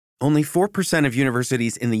Only 4% of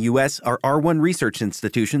universities in the U.S. are R1 research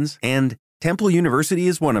institutions, and Temple University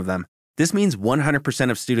is one of them. This means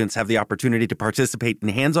 100% of students have the opportunity to participate in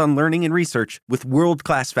hands-on learning and research with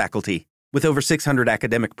world-class faculty. With over 600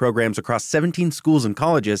 academic programs across 17 schools and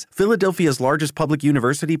colleges, Philadelphia's largest public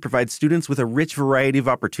university provides students with a rich variety of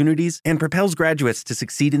opportunities and propels graduates to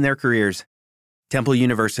succeed in their careers. Temple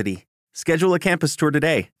University. Schedule a campus tour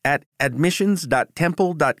today at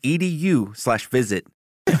admissions.temple.edu/visit.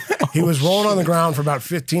 He was rolling on the ground for about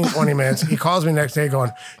 15, 20 minutes. He calls me next day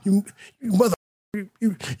going, you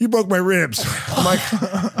broke my ribs. I'm like,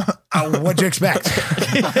 what'd you expect?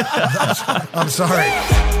 I'm sorry.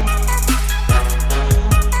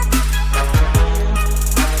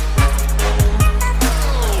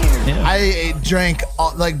 I drank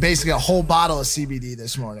basically a whole bottle of CBD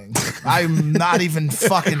this morning. I'm not even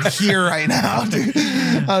fucking here right now, dude.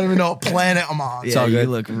 I don't even know what planet I'm on. Yeah, you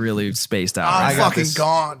look really spaced out. I'm fucking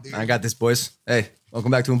gone, dude. I got this, boys. Hey,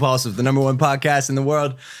 welcome back to Impaulsive, the #1 podcast in the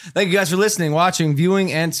world. Thank you guys for listening, watching,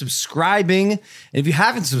 viewing, and subscribing. And if you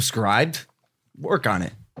haven't subscribed, work on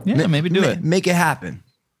it. Yeah, maybe do it. Make it happen.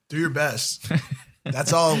 Do your best.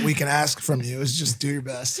 That's all we can ask from you is just do your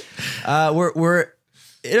best. We're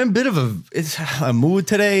in a bit of a mood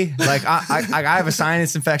today. Like I have a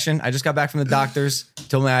sinus infection. I just got back from the doctors.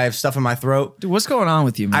 Told me I have stuff in my throat. Dude, what's going on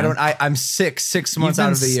with you, man? I'm sick 6 months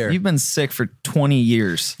out of the year. You've been sick for 20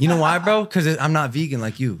 years. You know why, bro? Because I'm not vegan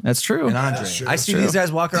like you. That's true. And Andre. That's true. I see these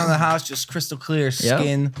guys walking around the house, just crystal clear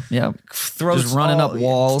skin. Yep. Throats just running up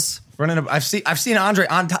walls. I've seen Andre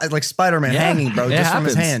on top, like Spider-Man hanging, bro, just from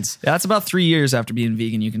his hands. Yeah, that's about 3 years after being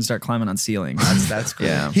vegan. You can start climbing on ceilings. That's cool.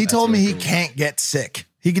 Yeah. He told me he can't get sick.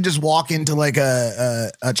 He can just walk into like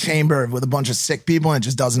a chamber with a bunch of sick people and it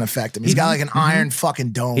just doesn't affect him. He's got like an iron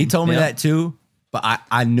fucking dome. He told me that too. But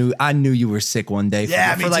I knew you were sick one day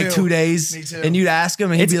for like 2 days. Me too. And you'd ask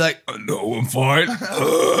him and he'd be like, no, I'm fine.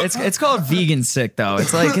 It's called vegan sick though.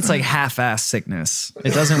 It's like half-ass sickness.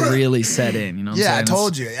 It doesn't really set in, you know what I'm saying? I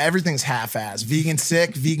told you. Everything's half-ass. Vegan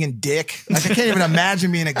sick, vegan dick. Like I can't even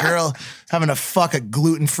imagine being a girl having to fuck a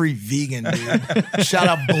gluten-free vegan, dude. Shout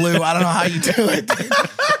out Blue. I don't know how you do it, dude.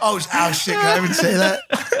 Oh shit. Can I even say that?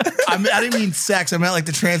 I didn't mean sex. I meant like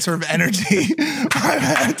the transfer of energy. My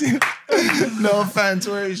bad, dude. No offense.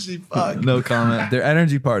 Where is she? Fuck. No comment. They're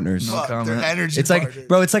energy partners. Fuck, they're energy It's partners. like,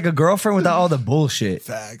 bro, it's like a girlfriend without all the bullshit.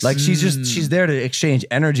 Facts. Like she's there to exchange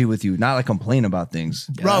energy with you, not like complain about things.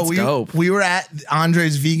 Yeah, Bro, that's dope. we were at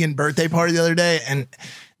Andre's vegan birthday party the other day, and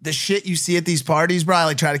the shit you see at these parties, bro, I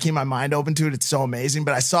like try to keep my mind open to it. It's so amazing.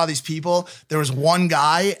 But I saw these people. There was one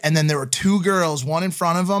guy, and then there were two girls, one in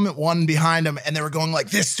front of him, one behind him, and they were going like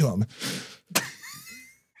this to him.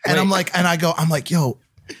 And I'm like, yo,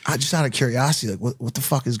 I just out of curiosity, like, what the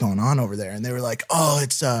fuck is going on over there? And they were like, oh,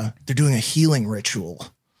 it's they're doing a healing ritual,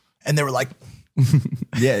 and they were like.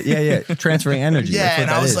 Yeah. Transferring energy. Yeah, That's what and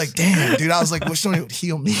that I was is. like, damn, dude. I was like, wish somebody would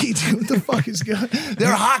heal me, dude. What the fuck is going on?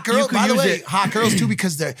 They're hot girls, could by the use way. it. Hot girls, too,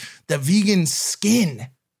 because the vegan skin.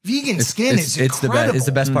 Vegan skin is incredible. It's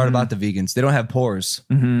the best part about the vegans. They don't have pores.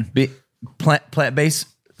 Plant-based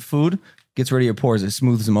food gets rid of your pores. It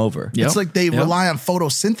smooths them over. Yep. It's like they rely on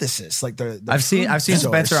photosynthesis. Like I've seen source.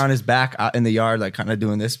 Spencer on his back out in the yard, like kind of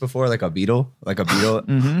doing this before, like a beetle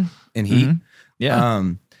in heat.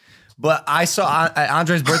 Yeah. But I saw at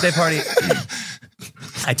Andre's birthday party,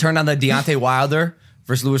 I turned on the Deontay Wilder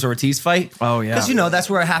versus Luis Ortiz fight. Oh, yeah. Because, that's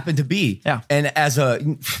where I happened to be. Yeah. And as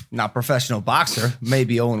a not professional boxer,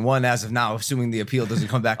 maybe 0-1 as of now, assuming the appeal doesn't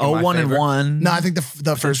come back in my favor. 1-1. No, I think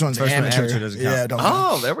the first one's amateur. doesn't count. Yeah, don't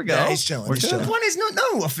Oh, there we go. Yeah, he's chilling. He's chilling. One is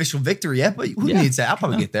no official victory yet, but who needs that? I'll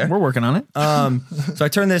probably get there. We're working on it. So I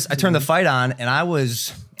turned the fight on, and I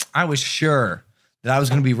was sure that I was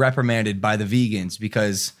going to be reprimanded by the vegans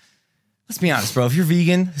because, let's be honest, bro. If you're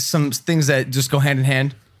vegan, some things that just go hand in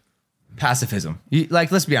hand. Pacifism.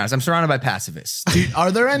 Let's be honest. I'm surrounded by pacifists. Dude,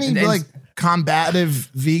 are there any like combative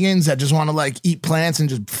vegans that just want to like eat plants and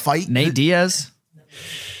just fight? Nate Diaz.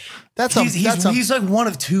 He's like one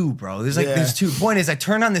of two, bro. There's two. Point is, I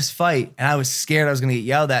turned on this fight and I was scared I was going to get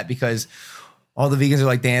yelled at because all the vegans are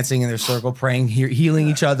like dancing in their circle, praying, healing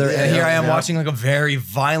each other. And here I am watching like a very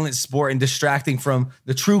violent sport and distracting from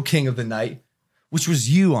the true king of the night, which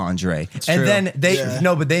was you, Andre. true. Then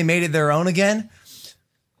they made it their own again.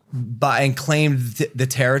 And claimed the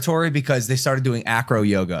territory because they started doing acro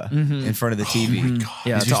yoga in front of the TV.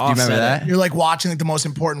 Yeah, do you remember that? You're like watching like the most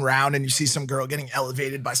important round and you see some girl getting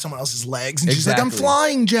elevated by someone else's legs. And she's like, I'm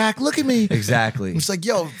flying, Jack. Look at me. Exactly. It's like,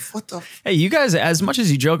 yo, what the? Hey, you guys, as much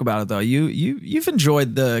as you joke about it though, you've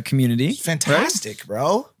enjoyed the community. Fantastic,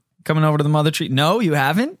 bro. Coming over to the Mother Tree. No, you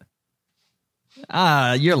haven't?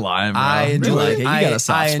 You're lying, bro. I enjoy. You like it. You got a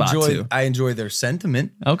soft spot too. I enjoy their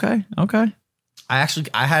sentiment. Okay. I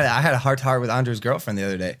had a heart to heart with Andre's girlfriend the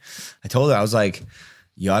other day. I told her, I was like,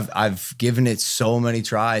 yo, I've given it so many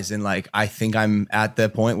tries, and like I think I'm at the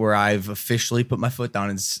point where I've officially put my foot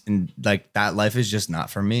down, and like that life is just not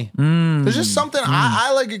for me. There's just something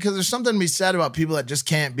I like it because there's something to be said about people that just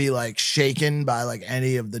can't be like shaken by like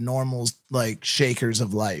any of the normal like shakers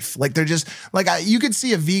of life. Like they're just like you could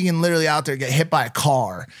see a vegan literally out there get hit by a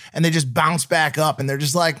car and they just bounce back up, and they're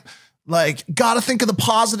just like, gotta think of the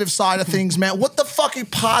positive side of things, man. What the fucking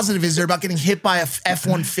positive is there about getting hit by a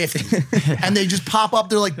F-150? And they just pop up.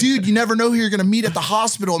 They're like, dude, you never know who you're going to meet at the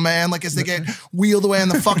hospital, man. Like as they get wheeled away on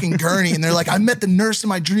the fucking gurney. And they're like, I met the nurse in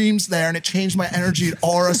my dreams there and it changed my energy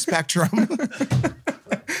aura spectrum.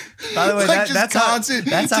 By the way, like that's how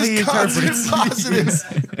he interprets positives.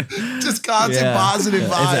 Just constant positive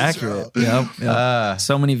vibes. It's accurate. Yep.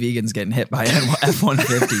 So many vegans getting hit by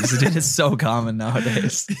F-150s. It is so common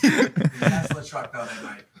nowadays. Tesla truck though, they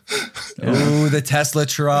might. Ooh, the Tesla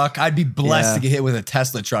truck. I'd be blessed to get hit with a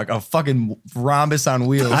Tesla truck. A fucking rhombus on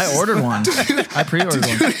wheels. I ordered one. I pre-ordered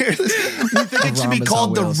one. We think it should be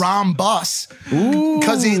called the Rhombus.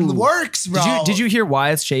 Because it works, bro. Did you hear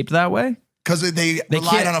why it's shaped that way? Because they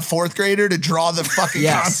relied on a fourth grader to draw the fucking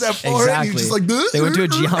concept for it. And you're just like, they went to a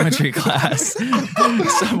geometry class.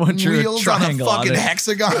 Someone drew a triangle on a fucking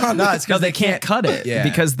hexagon. No, it's because they can't cut it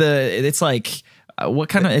because it's like what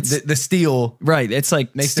kind of it's the steel, right? It's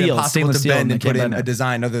like makes steel, it impossible to bend and put in a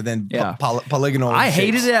design other than polygonal. I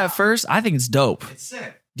hated it at first. I think it's dope. It's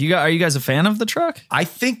sick. Are you guys a fan of the truck? I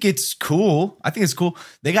think it's cool.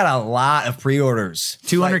 They got a lot of pre-orders.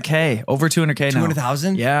 $200K, over $200K now.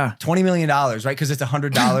 200,000? Yeah. $20 million, right? Because it's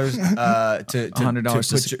 $100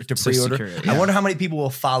 to pre-order. I wonder how many people will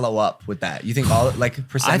follow up with that. You think all like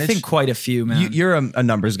percentage? I think quite a few, man. You're a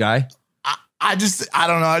numbers guy. I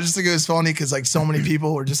don't know. I just think it was funny because like so many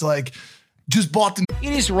people were just like, just bought the.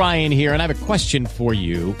 It is Ryan here, and I have a question for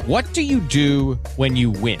you. What do you do when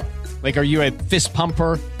you win? Like, are you a fist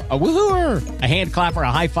pumper, a woohooer, a hand clapper,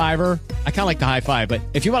 a high fiver? I kind of like the high five, but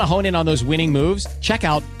if you want to hone in on those winning moves, check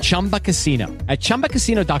out Chumba Casino. At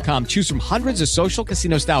ChumbaCasino.com, choose from hundreds of social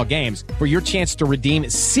casino style games for your chance to redeem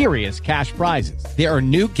serious cash prizes. There are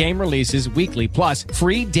new game releases weekly, plus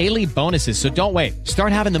free daily bonuses. So don't wait.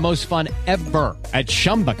 Start having the most fun ever at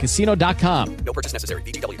ChumbaCasino.com. No purchase necessary.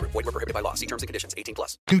 VGW Group. Void where prohibited by law. See terms and conditions.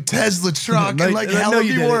 18+. New Tesla truck and like hella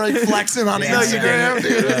people were like flexing on Instagram,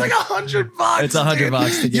 dude. It's like $100. It's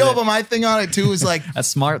 $100 to get Yo, but my thing on it too is like that's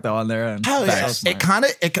smart though on their end. Hell yeah. It kind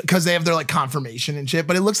of because they have their like confirmation and shit,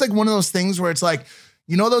 but it looks like one of those things where it's like,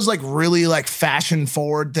 you know, those like really like fashion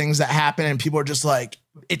forward things that happen and people are just like,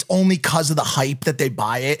 it's only because of the hype that they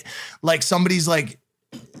buy it. Like somebody's like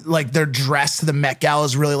their dress to the Met Gala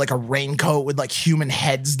is really like a raincoat with like human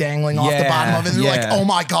heads dangling off the bottom of it. And they're like, oh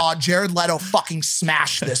my God, Jared Leto fucking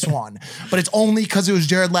smashed this one. But it's only because it was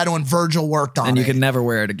Jared Leto and Virgil worked on it. And you can never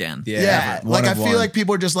wear it again. Yeah. Like I feel like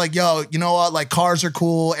people are just like, yo, you know what? Like cars are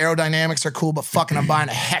cool, aerodynamics are cool, but fucking I'm buying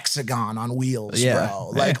a hexagon on wheels,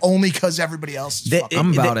 bro. Like only because everybody else is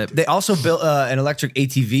I'm about it. They also built an electric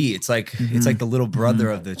ATV. It's like it's like the little brother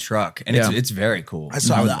of the truck. And it's very cool.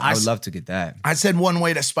 I would love to get that. I said one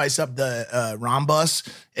way to spice up the Rhombus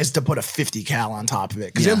is to put a 50 cal on top of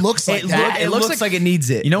it because it looks like that. It looks like it needs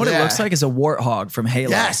it. You know what it looks like? Is a warthog from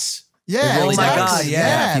Halo. Yes. Yeah, really exactly.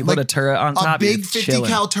 If you put a turret on top, a big 50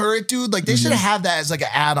 cal turret, dude. Like they should have that as like an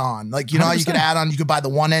add-on. Like you know how you could add on, you could buy the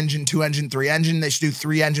 1 engine, 2 engine, 3 engine. They should do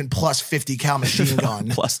 3 engine plus 50 cal machine gun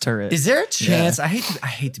plus turret. Is there a chance? I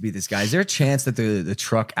hate to be this guy. Is there a chance that the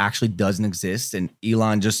truck actually doesn't exist and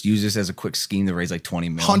Elon just uses this as a quick scheme to raise like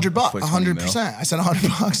 $20 million? $100, 100%. I said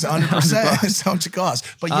 $100, 100%. That's how much it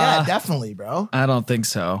costs. But yeah, definitely, bro. I don't think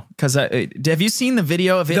so. Because have you seen the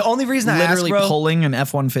video of it? The only reason I literally pulling an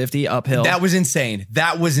F-150 uphill. That was insane.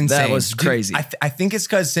 That was insane. That was crazy. I think it's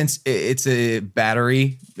because since it's a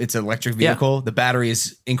battery, it's an electric vehicle. The battery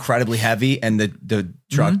is incredibly heavy, and the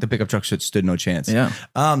truck, the pickup truck, stood no chance. Yeah.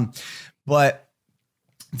 But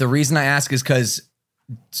the reason I ask is because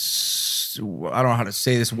I don't know how to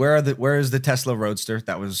say this. Where is the Tesla Roadster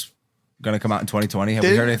that was going to come out in 2020? Have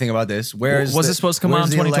we heard anything about this? Was it supposed to come out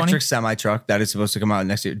in 2020? The electric semi truck that is supposed to come out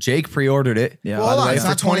next year. Jake pre-ordered it. Yeah. Well, by the way, it's for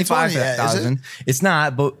not 25,000. It's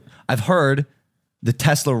not, but I've heard the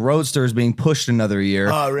Tesla Roadster is being pushed another year.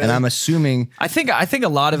 Oh, really? And I'm assuming I think a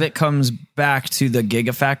lot of it comes back to the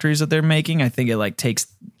gigafactories that they're making. I think it like takes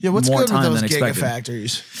what's more good time with than those expected.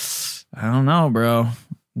 gigafactories? I don't know, bro.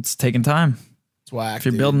 It's taking time. It's whack. If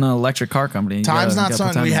you're building an electric car company, time's not gotta put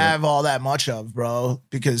something time we into it. have all that much of, bro,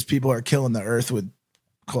 because people are killing the earth with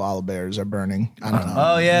koala bears are burning. I don't know.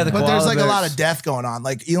 Oh yeah, but there's like a lot of death going on.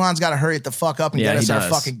 Like Elon's got to hurry it the fuck up and get us our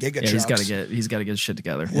fucking giga trucks. He's got to get his shit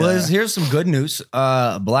together. Well, here's some good news.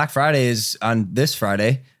 Black Friday is on this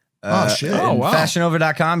Friday. Oh shit! Oh wow!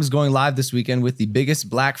 FashionNova.com is going live this weekend with the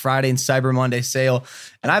biggest Black Friday and Cyber Monday sale,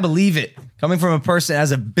 and I believe it. Coming from a person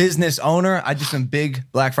as a business owner, I do some big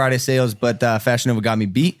Black Friday sales, but Fashion Nova got me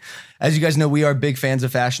beat. As you guys know, we are big fans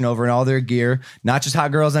of Fashion Nova and all their gear. Not just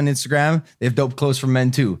hot girls on Instagram, they have dope clothes for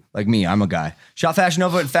men too. Like me, I'm a guy. Shop Fashion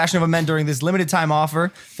Nova and Fashion Nova Men during this limited time offer.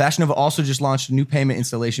 Fashion Nova also just launched a new payment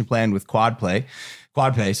installation plan with QuadPay.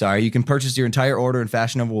 You can purchase your entire order and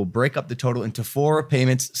Fashion Nova will break up the total into 4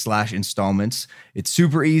 payments/installments. It's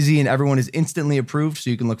super easy and everyone is instantly approved so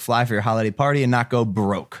you can look fly for your holiday party and not go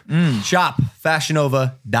broke. Shop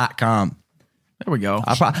FashionNova.com. There we go.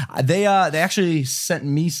 They actually sent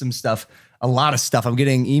me some stuff, a lot of stuff. I'm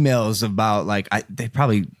getting emails about they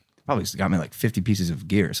probably got me like 50 pieces of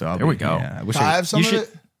gear. So there we go. Yeah, I wish I have some of it.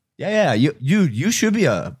 Yeah. You should be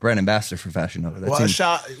a brand ambassador for Fashion Nova.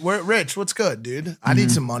 We're Rich, what's good, dude? I need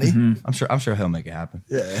some money. I'm sure he'll make it happen.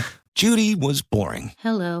 Yeah. Judy was boring.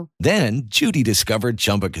 Hello. Then Judy discovered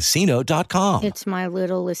ChumbaCasino.com. It's my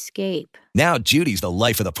little escape. Now Judy's the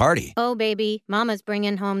life of the party. Oh, baby, mama's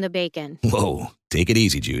bringing home the bacon. Whoa, take it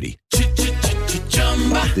easy, Judy.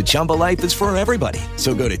 The Chumba life is for everybody.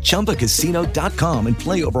 So go to ChumbaCasino.com and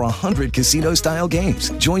play over 100 casino-style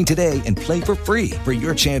games. Join today and play for free for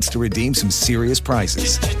your chance to redeem some serious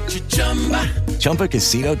prizes.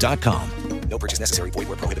 ChumbaCasino.com. No purchase necessary. Void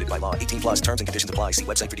where prohibited by law. 18+ terms and conditions apply. See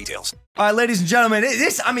website for details. All right, ladies and gentlemen,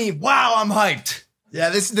 wow, I'm hyped. Yeah,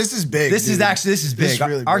 this is big. This is big. This is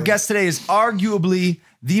really Our big. guest today is arguably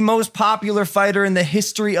the most popular fighter in the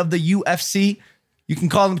history of the UFC. You can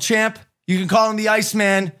call him champ, you can call him the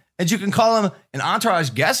Iceman, and you can call him an Entourage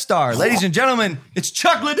guest star. Ladies and gentlemen, it's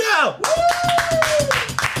Chuck Liddell.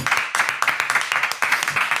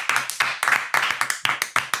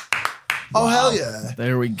 Oh, hell yeah.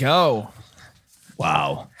 There we go.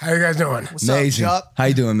 Wow. How you guys doing? What's Amazing. up, Chuck? How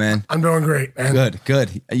you doing, man? I'm doing great, man.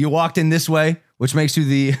 Good. You walked in this way, which makes you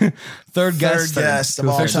the third guest of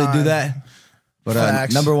to all officially time. do that.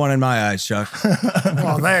 But number one in my eyes, Chuck.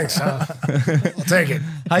 Well, thanks. I'll take it.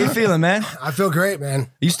 How you feeling, man? I feel great,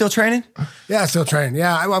 man. You still training? Yeah, still training.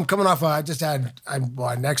 Yeah, I'm coming off. I just had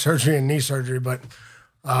neck surgery and knee surgery, but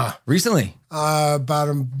Recently?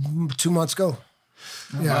 about 2 months ago.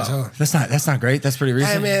 Yeah, so That's not great. That's pretty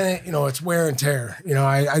recent. hey, man, it's wear and tear.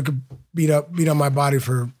 I could beat up my body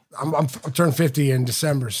for. I'm turned 50 in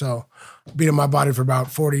December, so beat up my body for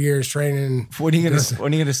about 40 years training. When are you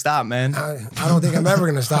gonna stop, man? I don't think I'm ever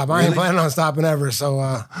gonna stop. I ain't planning on stopping ever.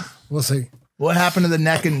 So we'll see. What happened to the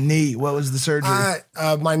neck and knee? What was the surgery?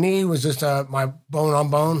 My knee was just my bone on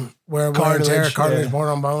bone, wear and tear, cartilage, bone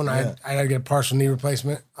on bone. I had to get a partial knee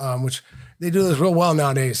replacement, which they do this real well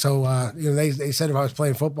nowadays. So they said if I was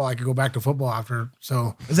playing football, I could go back to football after.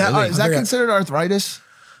 So is that considered arthritis?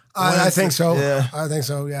 I think so. Yeah. I think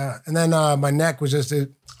so. Yeah. And then my neck was just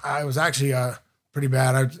I was actually pretty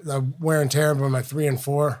bad. I wear and tear by my 3 and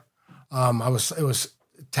 4. It was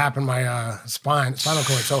tapping my spinal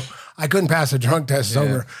cord. So I couldn't pass a drug test. It's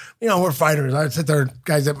over. We're fighters. I sit there,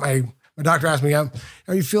 guys. That my doctor asked me, "Are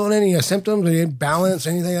you feeling any symptoms? Any balance?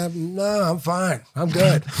 Anything?" No, I'm fine. I'm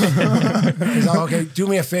good. He's like, "Okay, do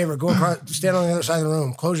me a favor. Go across, stand on the other side of the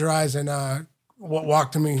room. Close your eyes and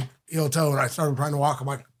walk to me heel toe." And I started trying to walk. I'm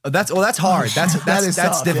like, That's hard. That's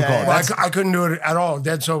tough. difficult. Yeah. well, I couldn't do it at all.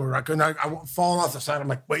 Dead sober. I couldn't. I falling off the side. I'm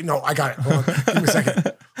like, wait, no, I got it. Hold on. Give me a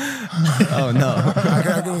second. Oh no.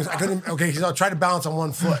 I couldn't. Okay, so I tried to balance on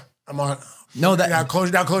one foot. I'm on. No, that Now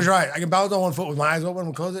close your eyes. I can balance on one foot with my eyes open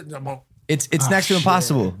and close it. it's next to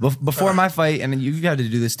impossible. Before my fight, and you've had to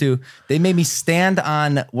do this too. They made me stand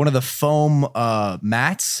on one of the foam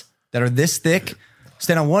mats that are this thick.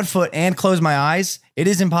 Stand on one foot and close my eyes. It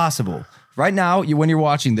is impossible. Right now, when you're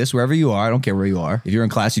watching this, wherever you are, I don't care where you are. If you're in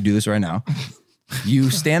class, you do this right now. You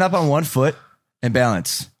stand up on one foot and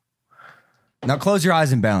balance. Now close your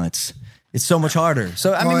eyes and balance. It's so much harder.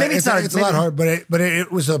 So I mean, maybe it's not. It's a lot hard, but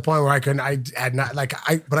it was to the point where I couldn't. I had not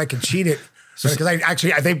but I could cheat it. Because I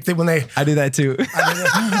think when they I do that too.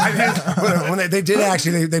 when they did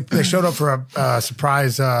actually they showed up for a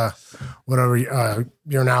surprise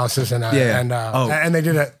urinalysis and they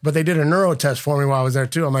did it, but they did a neuro test for me while I was there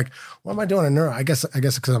too. I'm like, why am I doing a neuro? I guess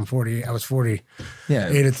because I'm 40. I was 48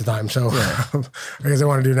 at the time, so I guess they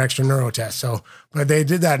want to do an extra neuro test. So, but they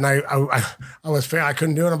did that, and I was I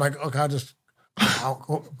couldn't do it. I'm like, okay, okay.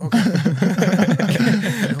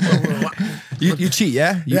 You cheat,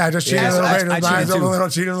 yeah? I just cheated a little bit. I cheated too.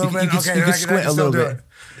 Cheated a little bit. You can squint a little bit.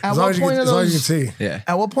 At As long what as you point can, are as long as you those? can see. Yeah.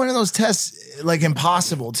 At what point are those tests like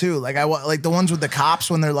impossible too? Like like the ones with the cops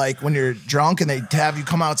when they're like when you're drunk and they have you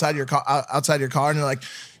come outside your car and they're like,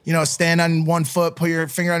 you know, stand on one foot, put your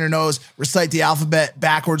finger on your nose, recite the alphabet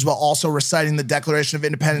backwards while also reciting the Declaration of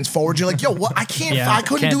Independence forward. You're like, yo, what? I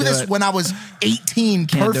couldn't do this when I was 18.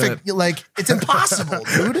 Perfect. Like, it's impossible,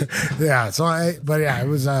 dude. Yeah. It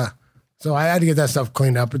was. So I had to get that stuff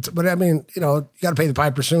cleaned up. But I mean, you know, you got to pay the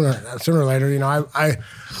piper sooner or later. You know,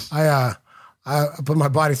 I put my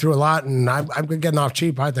body through a lot, and I'm getting off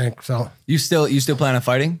cheap, I think. So You still plan on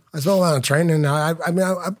fighting? I spent a lot of training. I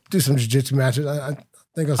do some jiu-jitsu matches. I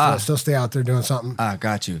think I'll still stay out there doing something.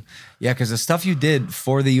 Got you. Yeah, because the stuff you did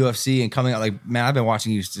for the UFC and coming out, like, man, I've been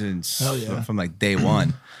watching you since from like day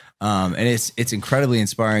one. And it's incredibly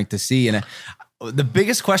inspiring to see. And the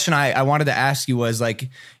biggest question I wanted to ask you was, like,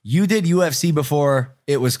 you did UFC before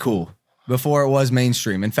it was cool, before it was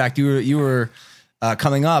mainstream. In fact, you were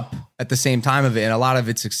coming up at the same time of it, and a lot of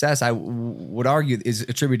its success, I would argue, is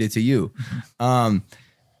attributed to you.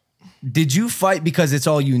 Did you fight because it's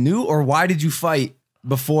all you knew, or why did you fight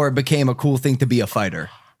before it became a cool thing to be a fighter?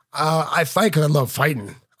 I fight because I love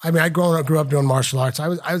fighting. I mean, I grew up doing martial arts. I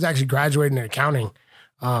was actually graduating in accounting.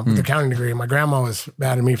 With an accounting degree. My grandma was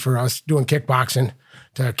mad at me for us doing kickboxing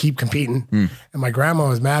to keep competing. And my grandma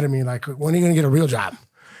was mad at me, like, when are you going to get a real job?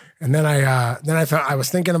 And then I thought, I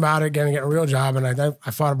was thinking about it, getting a real job. And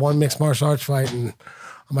I fought one mixed martial arts fight, and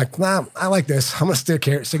I'm like, nah, I like this. I'm going to stick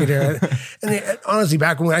it here. And honestly,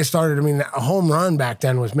 back when I started, I mean, a home run back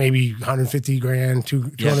then was maybe 150 grand,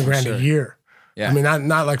 200 grand a year. Yeah. I mean,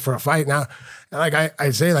 not like for a fight. Now, like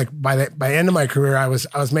I'd say, like by the end of my career, I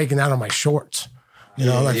was making that on my shorts. You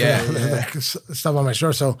know, like stuff on my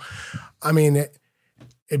shorts. So, I mean,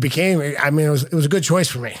 it became. I mean, it was a good choice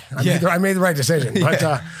for me. I made the right decision. But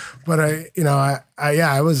it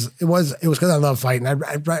was because I love fighting. I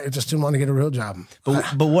just didn't want to get a real job.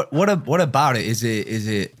 But what about it? Is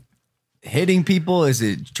it hitting people? Is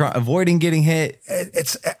it avoiding getting hit?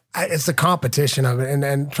 It's the competition of it,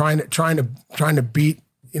 and trying to beat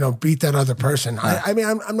that other person. I mean,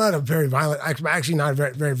 I'm not a very violent. I'm actually not a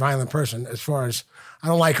very, very violent person. As far as, I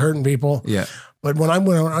don't like hurting people. Yeah. But when I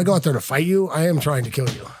go out there to fight you, I am trying to kill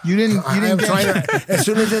you. You didn't. As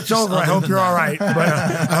soon as it's over, I hope you're all right. But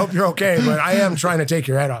I hope you're okay. But I am trying to take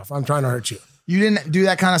your head off. I'm trying to hurt you. You didn't do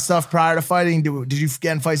that kind of stuff prior to fighting. Did you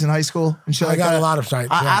get in fights in high school and shit? I got a lot of fights.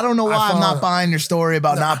 I don't know why I'm not buying your story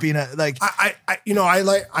about not being like. I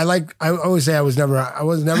always say I was never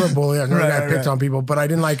a bully. I never got picked on people, but I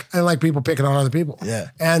didn't like people picking on other people. Yeah,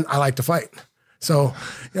 and I like to fight. So,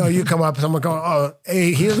 you come up, someone going, oh,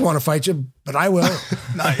 hey, he doesn't want to fight you, but I will.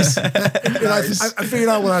 Nice. Nice. I figured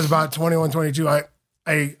out when I was about 21, 22,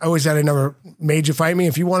 I always said I never made you fight me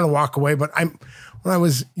if you wanted to walk away. But when I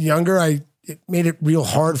was younger, it made it real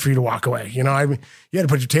hard for you to walk away. You had to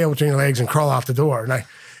put your tail between your legs and crawl off the door. And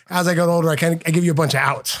as I got older, I give you a bunch of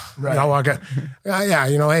outs. Right. And I'll walk out. Hey,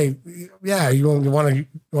 yeah, you want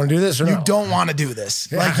to do this or no? You don't want to do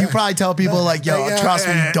this. Yeah. Like, you probably tell people like, yo, trust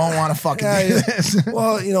me, you don't want to fucking do this.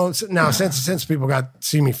 Well, now since people got to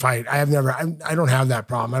see me fight, I don't have that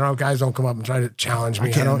problem. Guys don't come up and try to challenge me.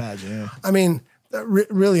 I can't imagine. Yeah. I mean,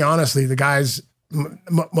 really honestly, the guys,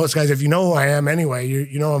 most guys, if you know who I am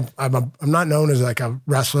anyway, I'm not known as like a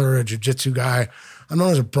wrestler or a jiu-jitsu guy. I'm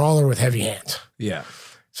known as a brawler with heavy hands. Yeah.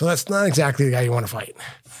 So that's not exactly the guy you want to fight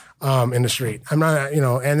in the street. I'm not,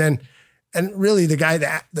 and really the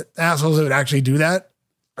the assholes that would actually do that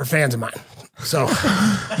are fans of mine. So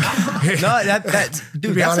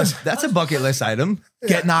that's a bucket list item.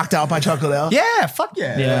 Get knocked out by Chuck Liddell. Yeah, fuck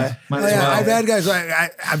yeah. Yeah. I've had guys.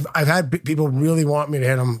 I've had people really want me to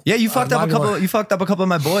hit them. Yeah, you fucked up a couple. You fucked up a couple of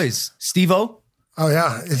my boys, Steve-O. Oh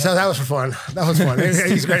yeah, that was for fun. That was fun.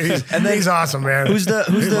 He's great. He's awesome, man. Who's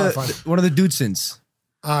one of the Dudesons?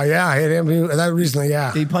 Yeah, I hit him that recently.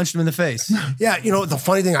 Yeah, he punched him in the face. Yeah, the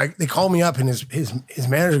funny thing, they called me up and his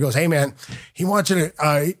manager goes, "Hey man, he wants you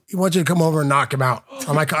to come over and knock him out."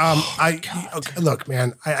 I'm like, look,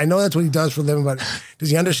 man, I know that's what he does for a living, but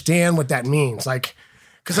does he understand what that means? Like,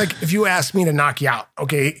 because if you ask me to knock you out,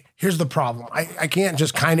 okay, here's the problem. I can't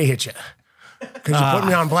just kind of hit you. Because you put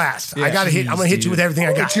me on blast. Yeah, I'm going to hit you with everything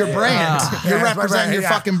I got. It's your brand. You're representing your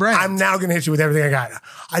fucking brand. I'm now going to hit you with everything I got.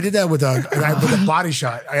 I did that with a guy with a body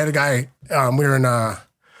shot. I had a guy, we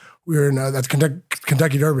were in that's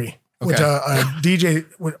Kentucky Derby. With a DJ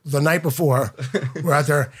the night before. We're out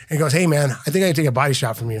there, and he goes, "Hey man, I think I can take a body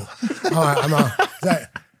shot from you." Dude,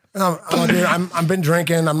 I've been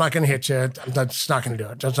drinking. I'm not going to hit you. I'm just not going to do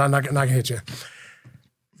it. I'm not going to hit you.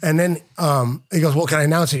 And then he goes, "Well, can I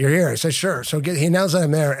announce that you're here?" I said, "Sure." So he announced that I'm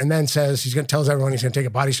there, and then says tells everyone he's going to take a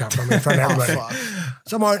body shot from me in front of everybody.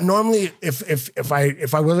 Normally, if I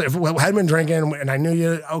hadn't been drinking and I knew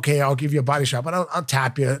you, okay, I'll give you a body shot, but I'll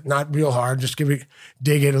tap you, not real hard, just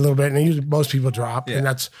dig it a little bit, and usually most people drop, and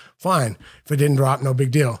that's fine. If it didn't drop, no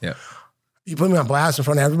big deal. Yeah. You put me on blast in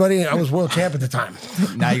front of everybody. I was world champ at the time.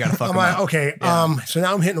 Now you got to fuck I'm him like, up. okay, so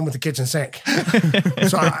now I'm hitting them with the kitchen sink.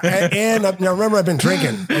 Now remember, I've been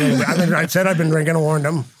drinking. I said I've been drinking. I warned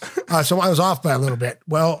him. So I was off by a little bit.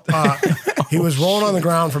 Well, he was rolling on the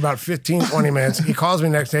ground for about 15, 20 minutes. He calls me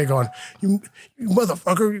the next day going, you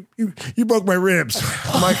motherfucker, you broke my ribs.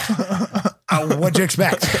 I'm like, what'd you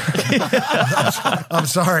expect? I'm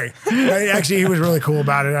sorry. Actually, he was really cool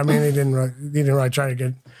about it. I mean, he didn't really try to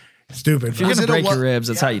get stupid. If you're going to break your ribs,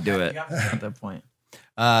 that's how you do it at that point.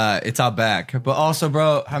 It's out back. But also,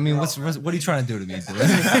 bro, I mean, what are you trying to do to me? Dude?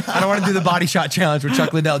 I don't want to do the body shot challenge with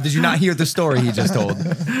Chuck Liddell. Did you not hear the story he just told?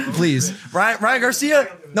 Please. Ryan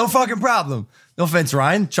Garcia, no fucking problem. No offense,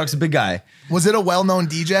 Ryan. Chuck's a big guy. Was it a well-known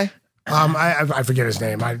DJ? I forget his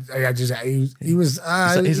name. He was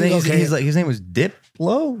his name was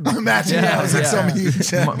Diplo. Imagine that was like some huge.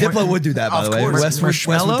 Diplo would do that, by the way. Wes would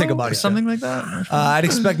think about it. Something like that. I'd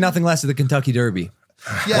expect nothing less of the Kentucky Derby.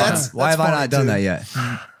 Yeah, why have I not done that yet?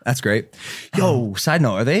 That's great. Yo, side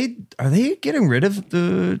note, are they getting rid of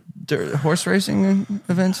the horse racing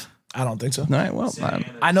events? I don't think so. All right, well,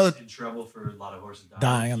 I know in trouble for a lot of horses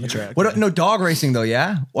dying on the track. What? No dog racing though.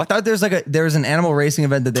 Yeah. Well, I thought there's an animal racing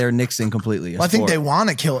event that they're nixing completely. Well, I think they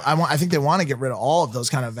want to kill. I think they want to get rid of all of those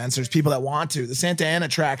kind of events. There's people that want to. The Santa Ana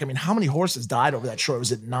track. I mean, how many horses died over that short?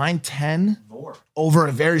 Was it 9, 10? More. Over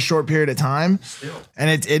a very short period of time. Still. And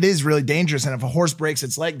it is really dangerous. And if a horse breaks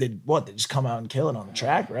its leg, they just come out and kill it on the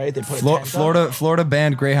track, right? They put Florida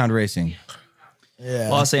banned greyhound racing. Yeah.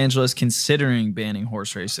 Los Angeles considering banning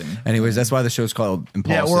horse racing. Anyways, that's why the show's called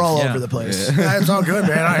Impaulsive. Yeah, we're all over the place. Yeah, it's all good,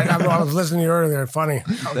 man. I was listening to you earlier. Funny.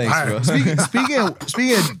 Thanks, bro.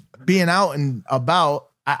 Speaking of being out and about,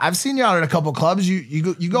 I've seen you out at a couple clubs.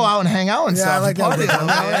 You go out and hang out and stuff. I like that.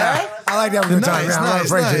 I like that good time. I'm not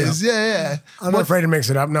afraid to. Yeah. I'm not afraid to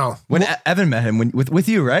mix it up. No. When Evan met him, with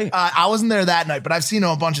you, right? I wasn't there that night, but I've seen him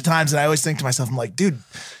a bunch of times, and I always think to myself, I'm like, dude,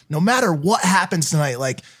 no matter what happens tonight,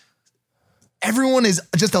 like, everyone is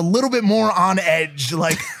just a little bit more on edge,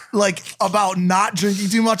 like about not drinking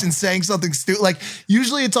too much and saying something stupid. Like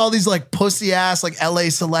usually it's all these like pussy ass like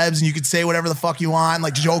LA celebs, and you could say whatever the fuck you want,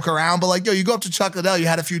 like joke around. But like, yo, you go up to Chuck Liddell, you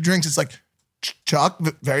had a few drinks. It's like, Chuck,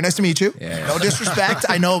 very nice to meet you. Yeah. No disrespect.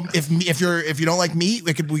 I know if you don't like meat,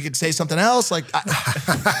 we could say something else. Like,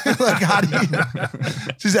 like how do you?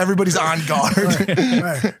 Just everybody's on guard.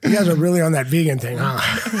 Right. You guys are really on that vegan thing, huh?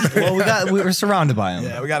 Well, we were surrounded by them.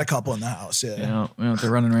 Yeah, we got a couple in the house. Yeah,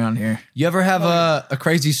 they're running around here. You ever have a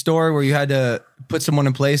crazy story where you had to put someone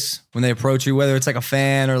in place when they approach you, whether it's like a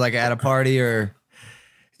fan or like at a party or?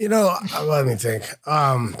 Let me think.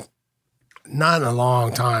 Not in a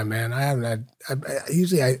long time, man. I haven't had.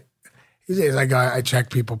 Usually it's like I check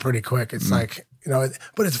people pretty quick. It's like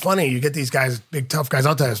but it's funny. You get these guys, big tough guys.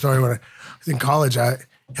 I'll tell you a story. When I was in college, I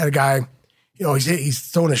had a guy. He's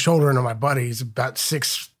throwing his shoulder into my buddy. He's about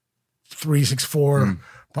 6'3", 6'4",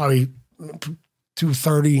 probably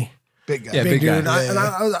 230. Big guy. Yeah, big dude. guy. And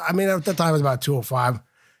I mean, at that time I was about 205.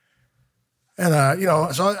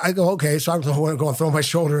 And so I go, okay. So I'm going to throw my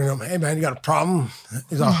shoulder in him. Hey man, you got a problem?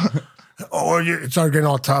 He's all, it started getting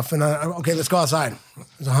all tough. And okay, let's go outside.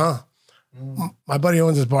 He's like, huh? My buddy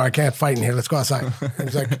owns this bar. I can't fight in here. Let's go outside. And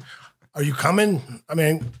he's like, are you coming? I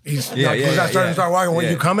mean, he's starting to start walking. Are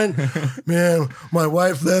you coming? Man, my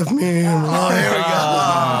wife left me. Here we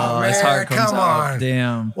go. His heart comes come out. on.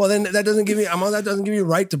 Damn. Well, then that doesn't give you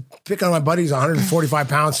right to pick on my buddy. He's 145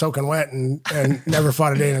 pounds, soaking wet, and never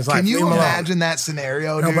fought a day in his life. Can Leave you him alone. imagine that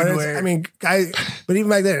scenario, dude? But even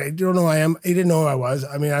back then, I don't know who I am. He didn't know who I was.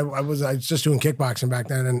 I mean, I was just doing kickboxing back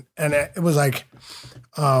then, and it was like,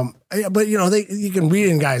 but you can read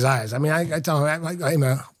it in guys' eyes. I mean, I tell him, like, hey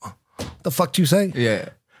man, what the fuck do you say? Yeah.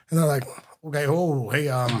 And they're like, okay, hey,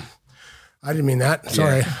 I didn't mean that.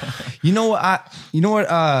 Sorry. Yeah. You know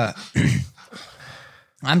what?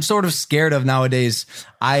 I'm sort of scared of nowadays.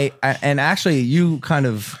 And actually, you kind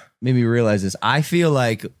of made me realize this. I feel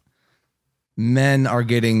like men are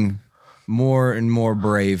getting more and more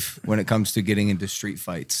brave when it comes to getting into street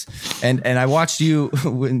fights. And I watched you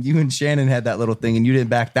when you and Shannon had that little thing and you didn't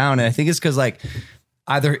back down. And I think it's because like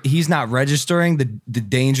either he's not registering the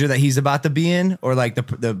danger that he's about to be in, or like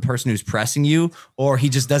the person who's pressing you, or he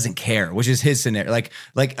just doesn't care, which is his scenario. Like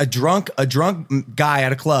a drunk guy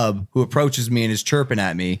at a club who approaches me and is chirping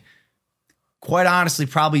at me, quite honestly,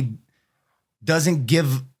 probably doesn't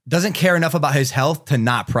care enough about his health to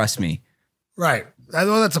not press me. Right.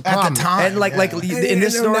 That's a problem. At the time. And like in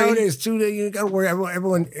this story, nowadays too, you got to worry.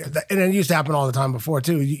 Everyone, and it used to happen all the time before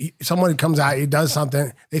too. Someone comes out, he does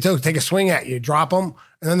something, they take a swing at you, drop them,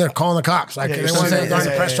 and then they're calling the cops. Like they want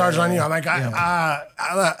to press charges on you. I'm like, I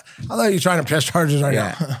thought you trying to press charges right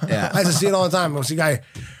now. Yeah. I used to see it all the time. I see a guy.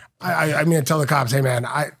 I tell the cops, hey man,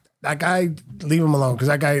 that guy, leave him alone, because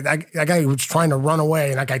that guy was trying to run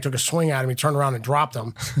away, and that guy took a swing at him. He turned around and dropped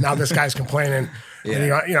him. Now this guy's complaining.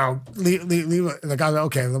 And leave the guy.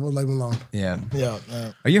 Okay, we'll leave him alone. Yeah. Yeah.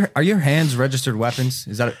 Are your hands registered weapons?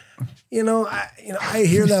 Is that? I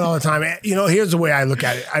hear that all the time. Here's the way I look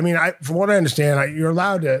at it. I mean, from what I understand, you're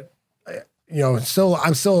allowed to. I'm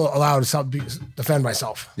still allowed to defend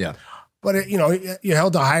myself. Yeah. But you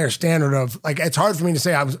held a higher standard of, like, it's hard for me to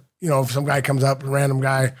say I was, if some guy comes up, a random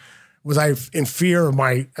guy, was I in fear of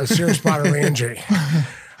a serious bodily injury?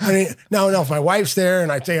 I mean, no, if my wife's there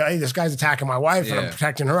and I say, hey, this guy's attacking my wife and I'm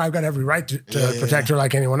protecting her, I've got every right to protect her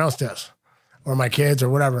like anyone else does, or my kids or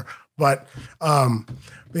whatever. But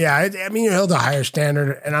yeah, you held a higher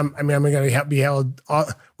standard, and I'm going to be held,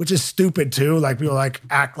 which is stupid too. Like people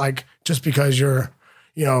act like just because you're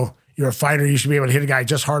a fighter, you should be able to hit a guy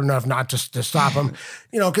just hard enough not just to stop him.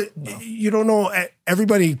 'Cause you don't know.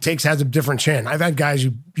 Everybody has a different chin. I've had guys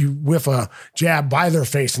you whiff a jab by their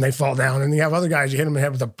face and they fall down, and you have other guys you hit them in the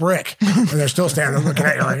head with a brick and they're still standing looking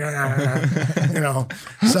at you like,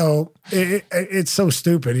 So it's so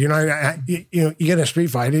stupid. You get in a street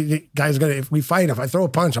fight, guys if we fight, if I throw a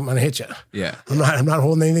punch, I'm gonna hit you. Yeah. I'm not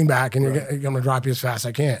holding anything back, and you're gonna drop you as fast as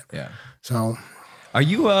I can. Yeah. So. Are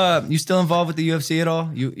you still involved with the UFC at all?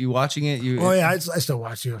 You watching it? I still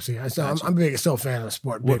watch UFC. I'm still a fan of the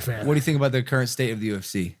sport. Big fan. What do you think about the current state of the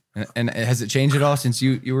UFC? And has it changed at all since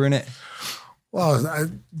you were in it? Well, it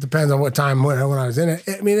depends on what time when I was in it.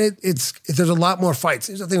 I mean, there's a lot more fights.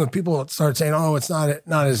 There's the thing when people start saying, "Oh, it's not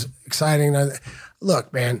as exciting."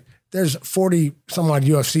 Look, man, there's 40 some odd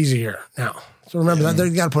UFCs a year now. So remember that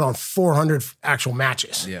you got to put on 400 actual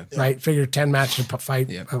matches. Yeah. Right. Figure 10 matches to fight.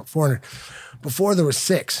 400. Before there was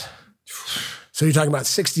 6. So you're talking about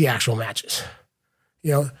 60 actual matches.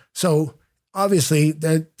 So obviously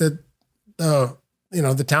the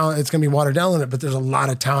talent, it's going to be watered down in it, but there's a lot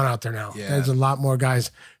of talent out there now. Yeah. There's a lot more guys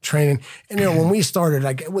training. And when we started,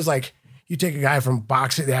 it was like you take a guy from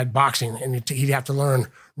boxing, they had boxing, and he'd have to learn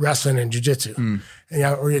wrestling and jiu-jitsu.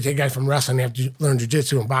 Or you take a guy from wrestling, they have to learn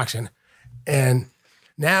jiu-jitsu and boxing. And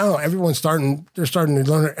now everyone's starting to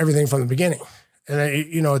learn everything from the beginning. And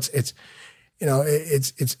it's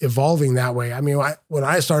evolving that way. I mean, when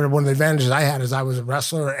I started, one of the advantages I had is I was a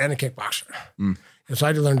wrestler and a kickboxer. And so I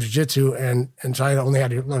had to learn jiu-jitsu, and so I only had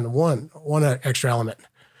to learn one extra element.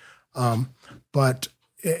 But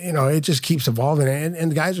it just keeps evolving,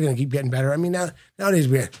 and the guys are going to keep getting better. I mean, nowadays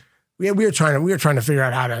we were trying to figure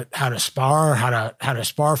out how to spar, how to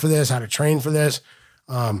spar for this, how to train for this.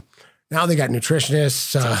 Now they got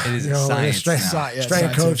nutritionists,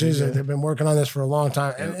 strength coaches. They've been working on this for a long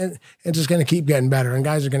time, and it's just going to keep getting better. And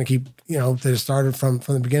guys are going to keep, that started from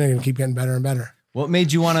the beginning, and keep getting better and better. What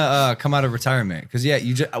made you want to come out of retirement? Because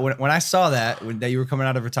when I saw that you were coming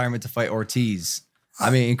out of retirement to fight Ortiz, I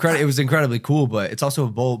mean, it was incredibly cool, but it's also a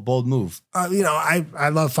bold move. I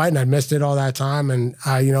love fighting. I missed it all that time, and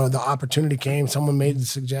the opportunity came. Someone made the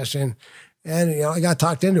suggestion. And, I got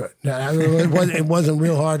talked into it. It wasn't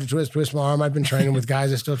real hard to twist my arm. I've been training with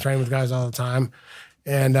guys. I still train with guys all the time.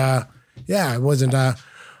 And, it wasn't, Any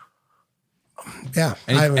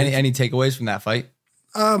takeaways from that fight?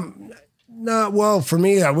 No, well, for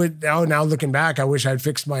me, now looking back, I wish I'd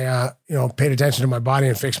fixed my, paid attention to my body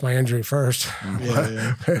and fixed my injury first.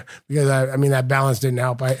 Because, that balance didn't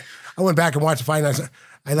help. I went back and watched the fight,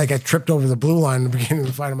 and I tripped over the blue line in the beginning of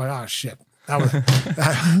the fight. I'm like, oh, shit.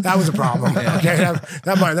 That was a problem. Okay,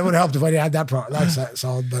 that would have helped if I had that problem. That's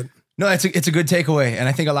solid, but no, it's a good takeaway, and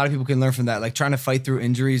I think a lot of people can learn from that. Like, trying to fight through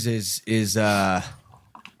injuries is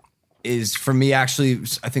for me actually,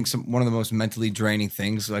 I think one of the most mentally draining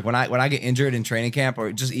things. Like when I get injured in training camp,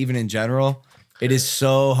 or just even in general, it is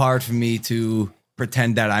so hard for me to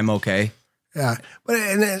pretend that I'm okay. Yeah, but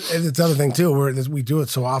and it's the other thing too, where we do it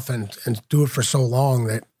so often and do it for so long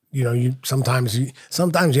that. Sometimes you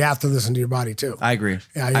have to listen to your body too. I agree.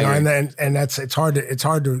 Yeah, and it's hard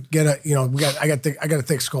to get I got a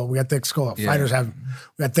thick skull. We got thick skull. Yeah. Fighters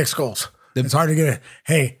we got thick skulls. It's hard to get it.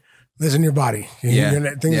 Hey, listen to your body.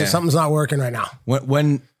 Something's not working right now.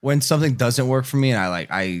 When something doesn't work for me, and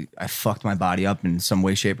I fucked my body up in some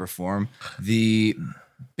way, shape, or form, the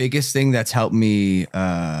biggest thing that's helped me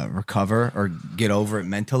recover or get over it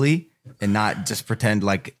mentally, and not just pretend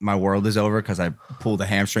like my world is over because I pulled a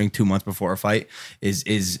hamstring 2 months before a fight,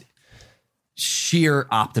 is sheer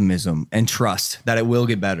optimism and trust that it will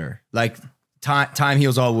get better. Like time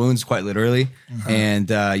heals all wounds, quite literally. And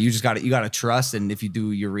you got to trust. And if you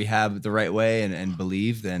do your rehab the right way and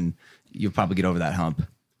believe, then you'll probably get over that hump.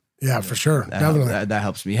 Yeah, for sure. Definitely. That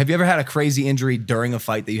helps me. Have you ever had a crazy injury during a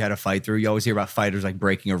fight that you had to fight through? You always hear about fighters like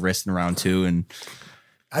breaking a wrist in round 2. And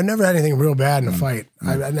I've never had anything real bad in a fight.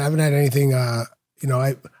 I haven't had anything,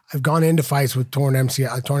 I've gone into fights with torn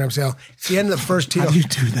MCL. It's the end of the first Tito. How do you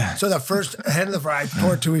do that? So the first head of the fight, I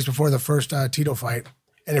tore it 2 weeks before the first Tito fight.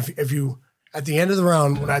 And if you, at the end of the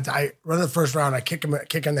round, when I run the first round, I kick him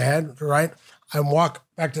in the head, right? I walk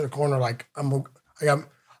back to the corner like don't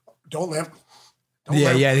limp.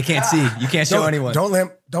 Yeah, they can't see. You can't show anyone. Don't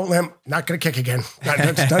limp. Not gonna kick again.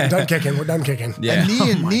 Done kicking. We're done kicking. Yeah.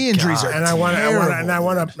 And knee injuries are and I want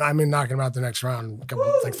to. I mean, knocking him out the next round,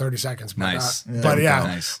 like 30 seconds. But, Nice. But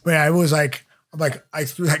it was like I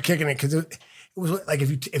threw that kick in it because it was like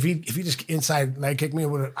if he just inside leg kicked me, it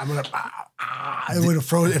would have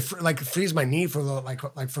froze like freeze my knee for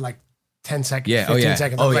like 10 seconds. Yeah. 15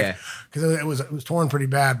 seconds. Oh yeah. Because it was torn pretty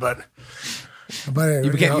bad, but.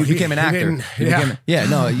 You became an actor. You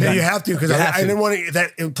have to because I didn't want to.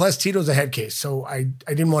 That plus Tito's a head case, so I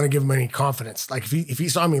didn't want to give him any confidence. Like if he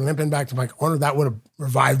saw me limping back to my corner, that would have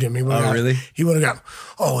revived him. Really? He would have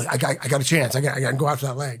gone. I got a chance. I got to go after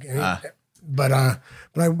that leg. But I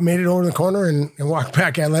made it over the corner and walked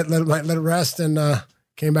back. I let it rest and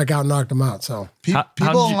came back out and knocked him out. So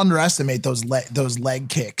people underestimate those leg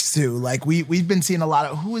kicks too. Like we've been seeing a lot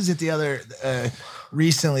of. Who was it the other?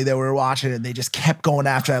 Recently that we were watching and they just kept going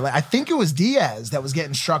after that. I think it was Diaz that was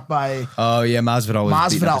getting struck by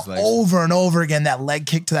Masvidal over and over again. That leg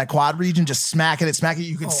kick to that quad region, just smacking it.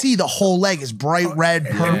 You can see the whole leg is bright red,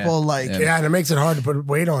 purple. And it makes it hard to put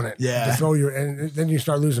weight on it. Yeah, to throw and then you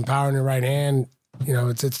start losing power in your right hand.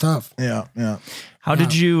 It's tough. Yeah. How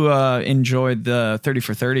did you enjoy the 30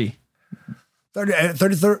 for 30?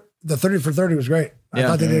 The 30 for 30 was great. I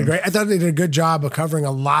thought they did great. I thought they did a good job of covering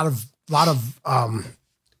a lot of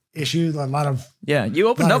issues, a lot of you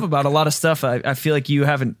opened up about a lot of stuff I feel like you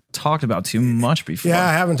haven't talked about too much before.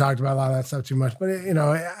 I haven't talked about a lot of that stuff too much, but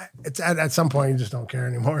it's at some point you just don't care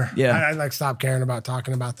anymore. I like stop caring about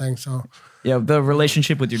talking about things. So the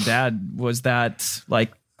relationship with your dad, was that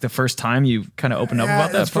like the first time you kind of opened up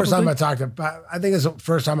about that? That's the first time I talked about. I think it's the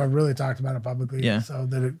first time I really talked about it publicly. So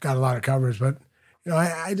that it got a lot of coverage, but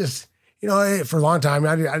I just for a long time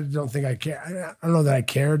I don't think I care. I don't know that I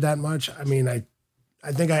cared that much. I mean I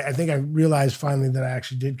think I realized finally that I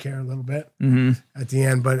actually did care a little bit at the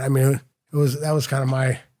end. But I mean, that was kind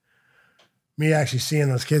of me actually seeing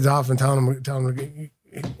those kids off and telling them,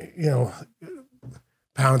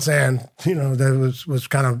 pound sand. That was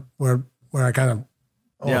kind of where I kind of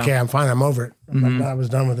okay, I'm fine, I'm over it. I was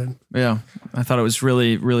done with it. Yeah, I thought it was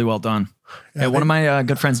really, really well done. One of my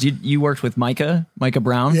good friends, you worked with Micah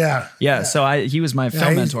Brown. Yeah. So he was my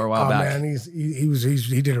film mentor a while back. Man,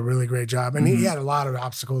 he did a really great job, and he had a lot of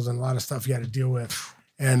obstacles and a lot of stuff he had to deal with,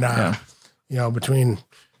 and between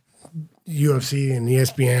UFC and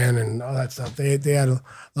ESPN and all that stuff, they had a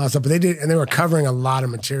lot of stuff, but they were covering a lot of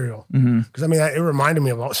material because it reminded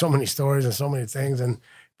me of so many stories and so many things,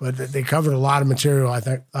 but they covered a lot of material, I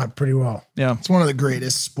think, pretty well. Yeah. It's one of the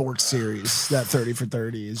greatest sports series, that 30 for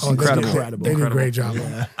 30 is incredible. They did a great job.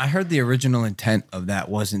 Yeah. I heard the original intent of that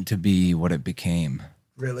wasn't to be what it became.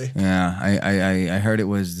 Really? Yeah. I heard it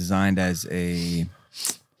was designed as it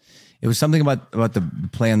was something about the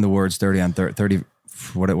play on the words 30 on 30.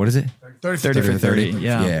 What is it? 30 for 30.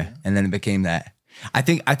 Yeah. Yeah. And then it became that. I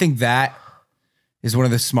think that is one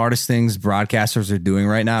of the smartest things broadcasters are doing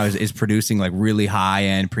right now is producing like really high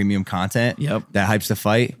end premium content that hypes the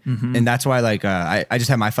fight. And that's why I just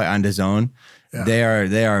had my fight on DAZN. Yeah.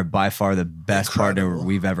 They are by far the best partner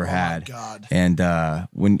we've ever had. God. And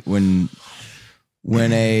when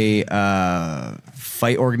a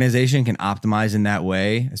fight organization can optimize in that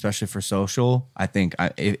way, especially for social, I think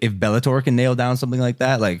if Bellator can nail down something like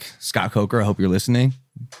that, like Scott Coker, I hope you're listening.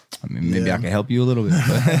 I mean, maybe I can help you a little bit,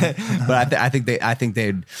 but I think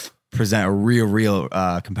they'd present a real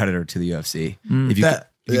competitor to the UFC. If you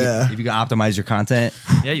can optimize your content,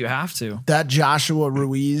 you have to. That Joshua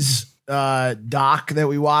Ruiz doc that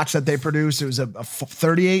we watched that they produced, it was a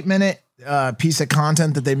 38-minute piece of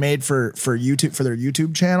content that they made for YouTube, for their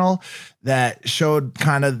YouTube channel, that showed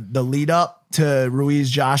kind of the lead up to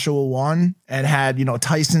Ruiz Joshua 1 and had,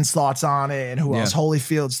 Tyson's thoughts on it and who else,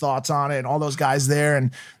 Holyfield's thoughts on it and all those guys there.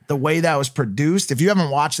 And the way that was produced. If you haven't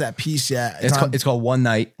watched that piece yet, It's called One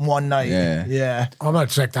Night. One Night. Yeah. I'm gonna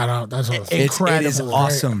check that out. That's incredible. It is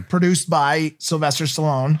awesome. Produced by Sylvester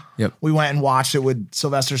Stallone. Yep. We went and watched it with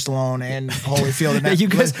Sylvester Stallone and Holyfield. And You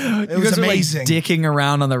guys, it was amazing. Like dicking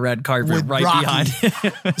around on the red carpet With right Rocky. behind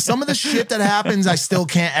him. Some of the shit that happens, I still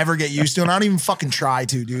can't ever get used to, and I don't even fucking try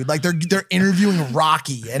to, dude. Like they're interviewing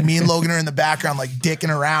Rocky, and me and Logan are in the background like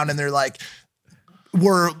dicking around, and they're like,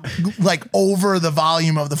 we're like over the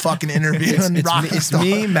volume of the fucking interview. It's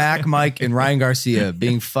me, Mac, Mike, and Ryan Garcia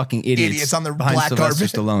being fucking idiots on the behind black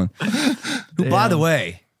Sylvester carpet. Stallone. Who, by the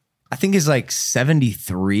way, I think is like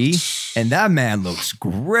 73, and that man looks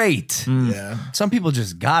great. Yeah. Some people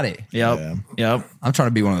just got it. Yep. I'm trying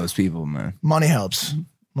to be one of those people, man. Money helps.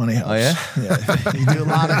 Money helps. Oh yeah, yeah. You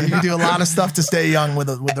do a lot of stuff to stay young with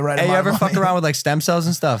the right. Hey, you amount ever of money. fucked around with like stem cells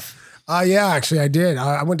and stuff? Yeah, actually, I did.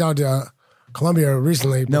 I went down to Colombia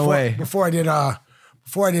recently. No way. Before I did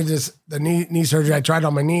the knee surgery, I tried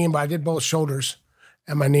on my knee, but I did both shoulders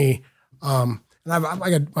and my knee. And I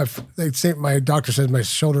got my doctor says my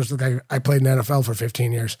shoulders look like I played in the NFL for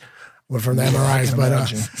 15 years, went from the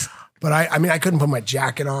MRIs, but I mean I couldn't put my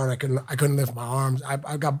jacket on. I couldn't lift my arms.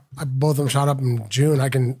 I got both of them shot up in June.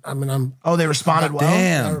 Oh, they responded well.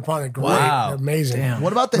 Damn. They responded great. Wow. They're amazing. Damn.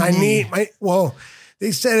 What about the my knee?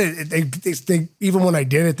 They said they even when I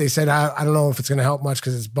did it, they said I don't know if it's going to help much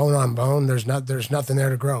because it's bone on bone. There's nothing there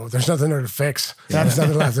to grow. There's nothing there to fix. There's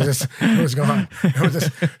nothing left. It was gone. It was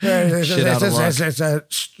just it's a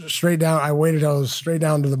straight down. I weighted those straight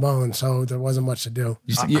down to the bone, so there wasn't much to do.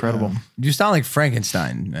 Incredible. You sound like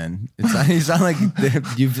Frankenstein, man. You sound like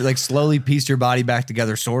you've like slowly pieced your body back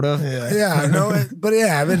together, sort of. Yeah, no,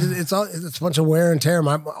 it's a bunch of wear and tear.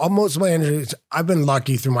 Most of my injuries, I've been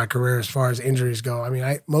lucky through my career as far as injuries go. I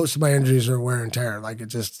mean, most of my injuries are wear and tear. Like it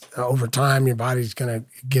just over time, your body's gonna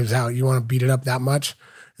gives out. You want to beat it up that much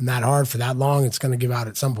and that hard for that long, it's gonna give out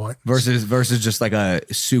at some point. Versus just like a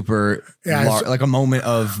super like a moment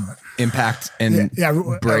of impact and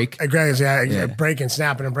break. Break and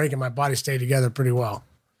snapping and breaking. My body stayed together pretty well.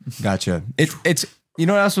 Gotcha. It's you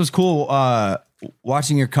know what else was cool?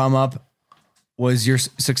 Watching your come up was your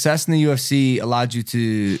success in the UFC allowed you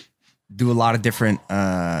to do a lot of different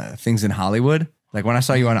things in Hollywood. Like when I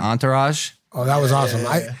saw you on Entourage. Oh, that was awesome.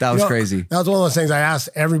 That was crazy. That was one of those things I asked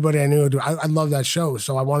everybody I knew. I love that show,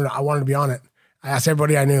 so I wanted to be on it. I asked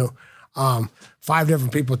everybody I knew. 5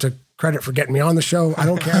 different people took credit for getting me on the show. I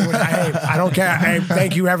don't care. I don't care. Hey,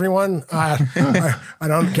 thank you, everyone. I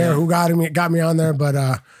don't care who got me on there, but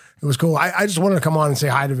it was cool. I just wanted to come on and say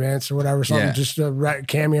hi to Vince or whatever, something, just a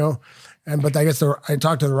cameo. But I guess I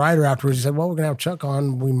talked to the writer afterwards. He said, "Well, we're gonna have Chuck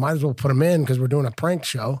on. We might as well put him in because we're doing a prank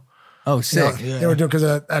show." Oh, sick! They were doing because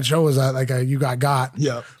that show was like a you got.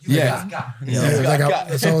 Yeah.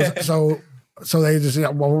 So they just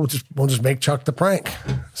we'll just make Chuck the prank.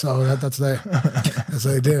 So that's what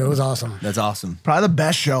they did. It was awesome. That's awesome. Probably the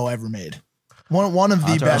best show ever made. One of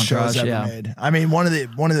the best shows ever made. I mean, one of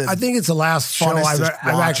the. I think it's the last show I've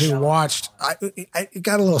actually watched. It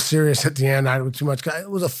got a little serious at the end. I too much. It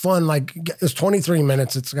was a fun it was 23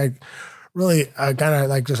 minutes. It's like really kind of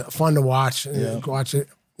like just fun to watch and watch it.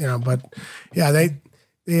 But yeah,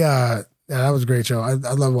 that was a great show. I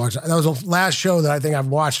love watching. That was the last show that I think I've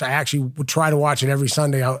watched. I actually would try to watch it every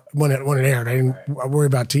Sunday when it aired. I didn't worry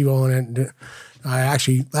about TiVo it.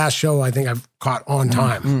 Last show I think I've caught on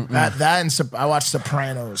time. That and I watched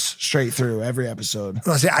Sopranos straight through every episode.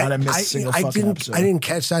 I didn't miss a single fucking episode. I didn't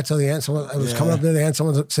catch that till the end. I was coming up to the end.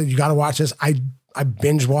 Someone said you got to watch this. I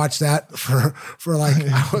binge watched that for like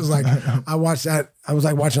I watched that. I was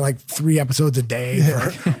like watching like 3 episodes a day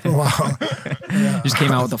for a while. Just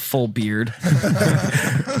came out with a full beard,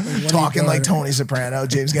 talking like Tony Soprano,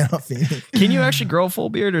 James Gandolfini. Can you actually grow a full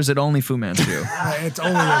beard, or is it only Fu Manchu? It's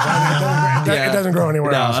only this. It doesn't grow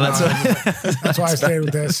anywhere else. That's why I stayed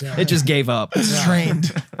with this. Yeah. It just gave up. It's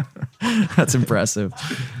trained. That's impressive.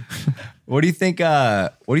 What do you think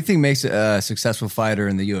makes a successful fighter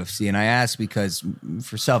in the UFC? And I ask because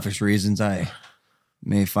for selfish reasons, I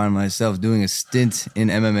may find myself doing a stint in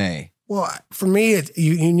MMA. Well, for me,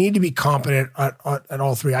 you need to be competent at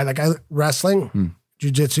all 3. I wrestling,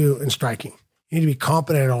 jiu-jitsu, and striking. You need to be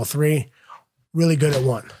competent at all 3, really good at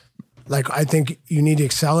one. Like I think you need to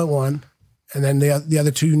excel at one, and then the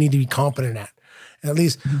other 2 you need to be competent at. And at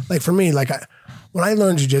least, like for me, when I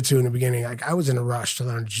learned jiu-jitsu in the beginning, I was in a rush to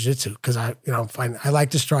learn jiu-jitsu because I like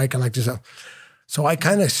to strike, I like to. So I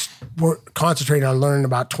kind of concentrated on learning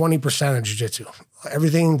about 20% of jiu-jitsu,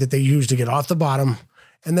 everything that they use to get off the bottom.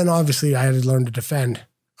 And then obviously I had to learn to defend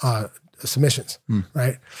submissions,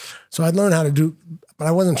 right? So I'd learn how to do, but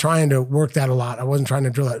I wasn't trying to work that a lot. I wasn't trying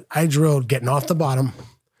to drill it. I drilled getting off the bottom,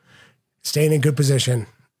 staying in good position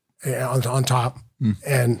on top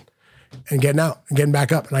and getting out and getting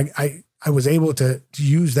back up. And I was able to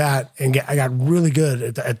use that and I got really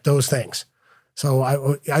good at those things. So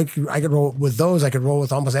I could roll with those. I could roll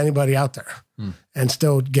with almost anybody out there and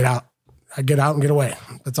still get out. I get out and get away.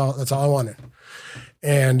 That's all I wanted.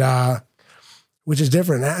 And, which is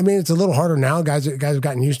different. I mean, it's a little harder now. Guys have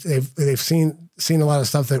gotten used to, they've seen a lot of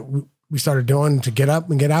stuff that we started doing to get up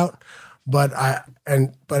and get out. But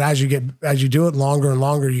as you do it longer and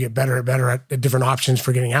longer, you get better and better at different options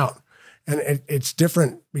for getting out. And it's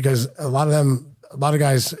different because a lot of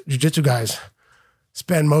guys, jiu-jitsu guys,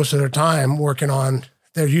 spend most of their time working on,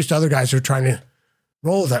 they're used to other guys who are trying to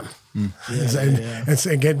roll them and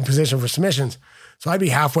get in position for submissions. So I'd be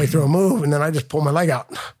halfway through a move and then I just pull my leg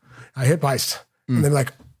out. I hit bice. And they're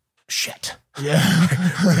like, shit. Yeah.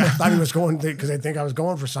 I thought he was going because I think I was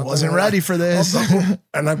going for something. Wasn't ready for this.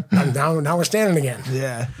 And I'm now we're standing again.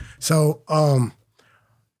 Yeah. So,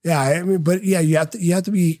 I mean, but yeah, you have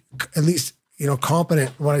to be at least,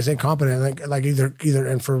 competent. When I say competent, like either,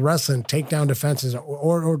 and for wrestling, takedown defenses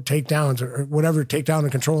or takedowns or whatever, takedown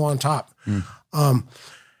and control on top.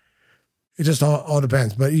 It just all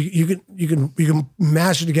depends, but you can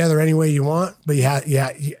mash it together any way you want. But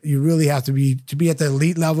you really have to be at the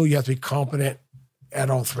elite level. You have to be competent at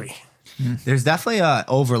all three. There's definitely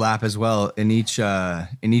overlap as well in each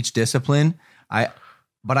discipline.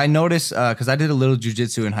 But I noticed because I did a little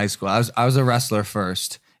jiu-jitsu in high school. I was a wrestler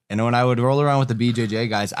first, and when I would roll around with the BJJ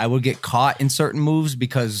guys, I would get caught in certain moves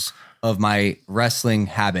because of my wrestling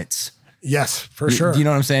habits. Yes, for sure. Do you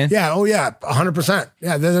know what I'm saying? Yeah. Oh, yeah. 100%.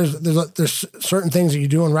 Yeah. There's certain things that you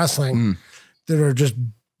do in wrestling that are just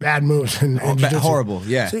bad moves and horrible.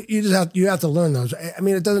 Yeah. So you have to learn those. I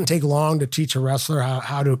mean, it doesn't take long to teach a wrestler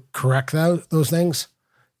how to correct those things,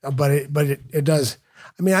 but it does.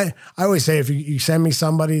 I mean, I always say if you send me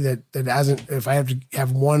somebody that hasn't, if I have to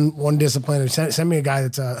have one discipline, send me a guy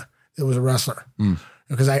that was a wrestler.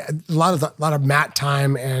 Because a lot of mat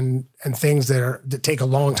time and things that take a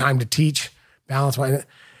long time to teach, balance, so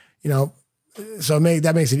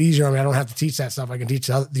that makes it easier. I mean, I don't have to teach that stuff. I can teach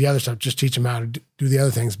the other stuff. Just teach them how to do the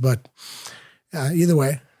other things. But either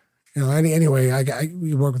way, anyway,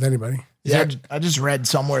 we work with anybody. Yeah, I just read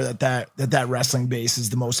somewhere that wrestling base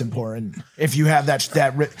is the most important. If you have that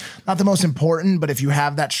not the most important, but if you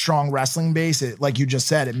have that strong wrestling base, it, like you just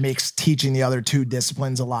said, it makes teaching the other two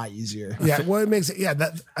disciplines a lot easier. Yeah, well, it makes it. Yeah,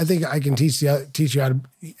 that I think I can teach you how to.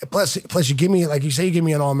 Plus, you give me you give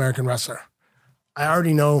me an All-American wrestler. I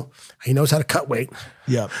already know he knows how to cut weight.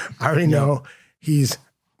 Yep. I already know he's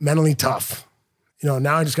mentally tough.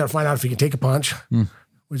 Now I just got to find out if he can take a punch.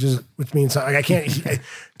 Which means I can't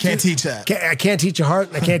teach that. I can't teach you heart,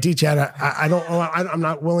 and I can't teach you how to. I'm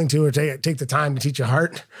not willing to or take the time to teach you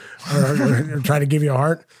heart, or try to give you a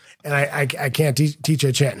heart, and I can't teach you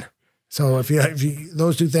a chin. So if you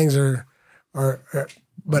those two things are,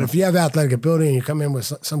 but if you have athletic ability and you come in with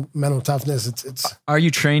some mental toughness, it's. Are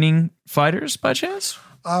you training fighters by chance?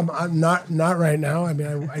 I'm not right now. I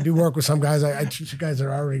mean, I do work with some guys. I teach guys that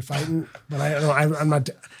are already fighting, but I'm not.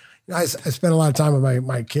 I spend a lot of time with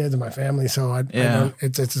my kids and my family, so I don't,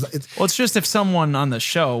 it's just if someone on the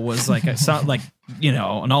show was like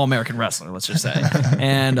an All-American wrestler, let's just say,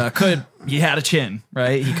 and he had a chin,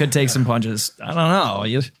 right? He could take some punches. I don't know.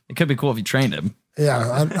 It could be cool if you trained him.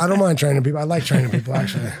 Yeah, I don't mind training people. I like training people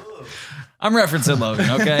actually. I'm referencing Logan.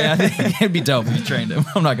 Okay, I think it'd be dope if you trained him.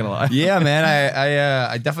 I'm not gonna lie. Yeah, man.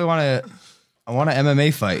 I definitely want an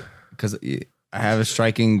MMA fight because. I have a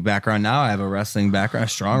striking background now. I have a wrestling background, a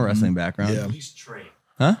strong wrestling background. At least train.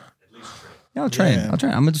 Huh? At least train. Yeah, I'll train.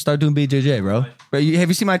 Yeah. I'm going to start doing BJJ, bro. But have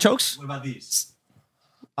you seen my chokes? What about these?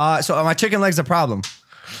 So my chicken leg's a problem.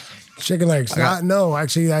 Chicken legs? No,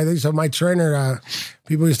 actually, I think so. My trainer,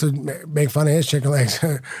 people used to make fun of his chicken legs.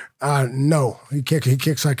 No, he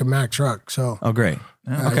kicks like a Mack truck. So. Oh, great.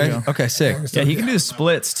 Okay, sick. Yeah, he can do the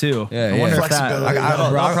splits too. Yeah, I wonder if Flexibility. that'll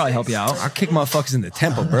probably help you out. I'll kick motherfuckers in the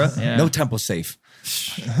temple, bro. Yeah. No temple safe.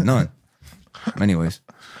 None. Anyways,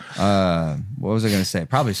 what was I gonna say?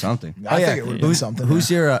 Probably something. I think it would be something. Who's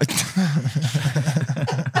your?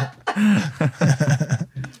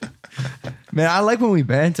 Man, I like when we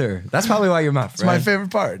banter. That's probably why you're my friend. It's my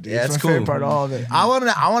favorite part, dude. Yeah, it's it's my favorite cool. part of all of it. I want to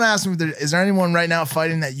ask him, is there anyone right now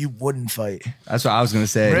fighting that you wouldn't fight? That's what I was gonna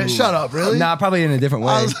say. Shut up, really? Nah, probably in a different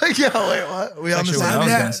way. I was like, wait, what? We on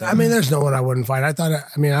the same? I mean, there's no one I wouldn't fight. I thought.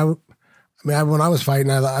 When I was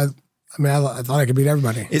fighting, I thought I could beat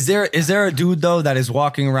everybody. Is there a dude though that is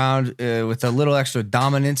walking around with a little extra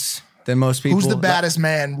dominance than most people? Who's the baddest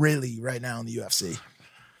man really right now in the UFC?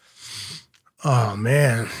 Oh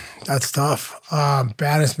man, that's tough.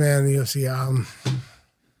 Baddest man in the UFC.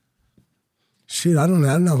 Shoot, I don't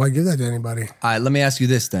know if I give that to anybody. All right, let me ask you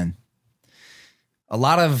this then. A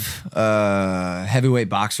lot of heavyweight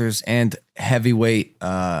boxers and heavyweight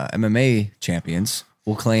MMA champions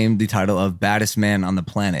will claim the title of baddest man on the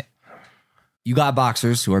planet. You got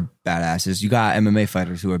boxers who are badasses. You got MMA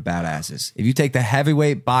fighters who are badasses. If you take the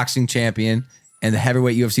heavyweight boxing champion and the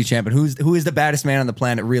heavyweight UFC champion, who is the baddest man on the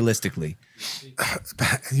planet realistically?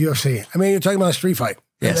 UFC. I mean, you're talking about a street fight.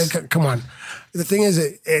 Yes. Come on. The thing is,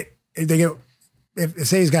 if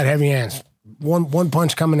say he's got heavy hands, one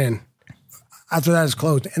punch coming in. After that, it's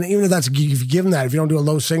closed. And even if that's, if you give him that, if you don't do a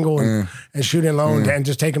low single and shoot in low and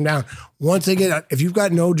just take him down, once they get, if you've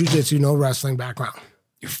got no jiu-jitsu, no wrestling background,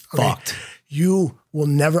 you're fucked. You will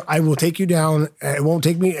never, I will take you down. It won't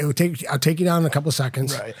take me, I'll take you down in a couple of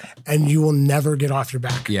seconds and you will never get off your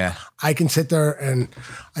back. Yeah. I can sit there and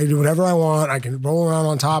I do whatever I want. I can roll around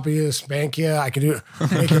on top of you, spank you. I can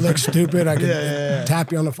make you look stupid. I can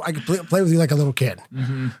tap you on the, I can play with you like a little kid.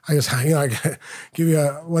 I just, I can give you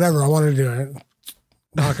whatever I wanted to do.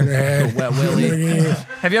 Knocking your head. Wet willy.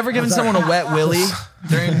 Have you ever given someone a wet willy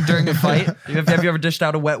during a fight? Have you ever dished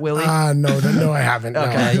out a wet willy? No, I haven't.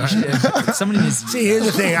 Okay, no. you should. Somebody needs to. See, here's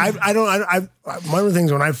the thing. One of the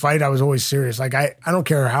things when I fight, I was always serious. Like I don't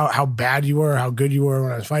care how bad you were, how good you were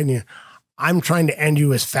when I was fighting you. I'm trying to end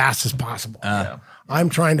you as fast as possible. I'm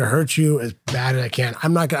trying to hurt you as bad as I can.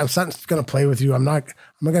 I'm not going to play with you. I'm not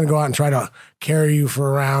going to go out and try to carry you for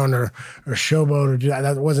a round or showboat or do that.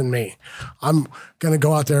 That wasn't me. I'm going to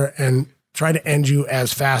go out there and try to end you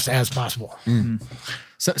as fast as possible.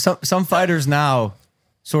 So some fighters now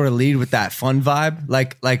sort of lead with that fun vibe.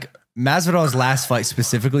 Like Masvidal's last fight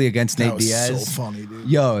specifically against Nate Diaz. So funny, dude.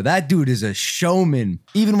 Yo, that dude is a showman,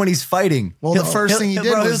 even when he's fighting. Well, the first thing he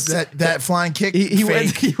did was that flying kick. He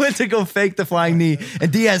went to go fake the flying knee, and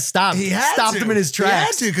Diaz stopped him in his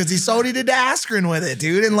tracks. He had to, because he saw what he did to Askren with it,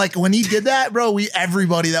 dude. And like when he did that, bro,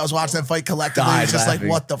 everybody that was watching that fight collectively was just like,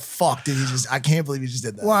 "What the fuck did he just? I can't believe he just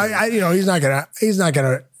did that." Well, he's not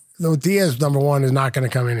gonna. Though Diaz, number one, is not gonna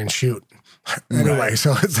come in and shoot. Anyway,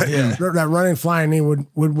 so it's like, that running flying knee wouldn't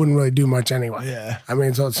really do much anyway. Yeah. I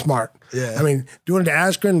mean, so it's smart. Yeah. I mean, doing it to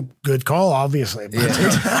Askren, good call, obviously. But,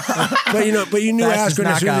 but you knew Askren as soon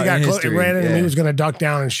as he got close, he ran at him, he was going to duck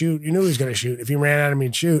down and shoot. You knew he was going to shoot. If he ran at him,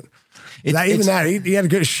 he'd shoot. He had a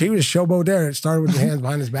good. He was showboat there. It started with his hands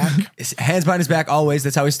behind his back. Hands behind his back always.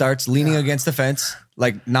 That's how he starts, leaning against the fence,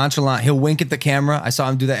 like nonchalant. He'll wink at the camera. I saw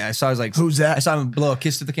him do that. I was like, "Who's that?" I saw him blow a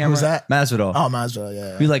kiss to the camera. Who's that? Masvidal. Oh, Masvidal.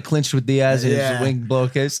 Yeah. He like clinched with Diaz and just wink, blow a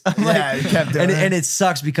kiss. He kept doing it. And it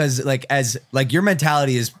sucks because your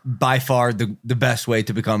mentality is by far the best way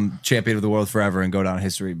to become champion of the world forever and go down in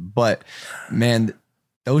history. But man,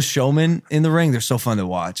 those showmen in the ring, they're so fun to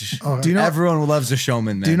watch. Do you know everyone loves a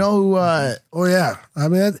showman, man? Do you know who? Oh yeah, I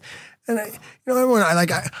mean, everyone.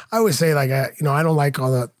 I always say I don't like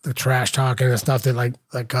all the trash talking and stuff that like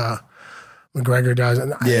McGregor does.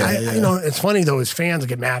 And it's funny though. His fans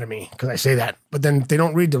get mad at me because I say that, but then they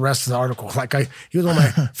don't read the rest of the article. He was one of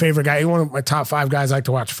my favorite guys. He was one of my top 5 guys I like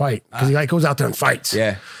to watch fight because he goes out there and fights.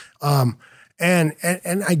 Yeah. And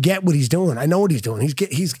I get what he's doing. I know what he's doing. I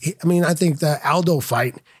think the Aldo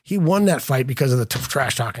fight, he won that fight because of the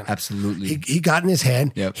trash talking. Absolutely. He got in his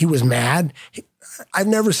head. Yep. He was mad. I've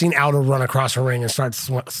never seen Aldo run across a ring and start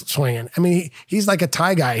swinging. I mean, he's like a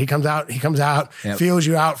Thai guy. He comes out, yep. feels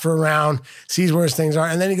you out for a round, sees where his things are,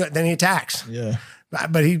 and then he attacks. Yeah.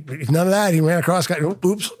 But he none of that. He ran across, got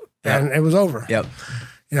oops, and it was over. Yep.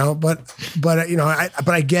 But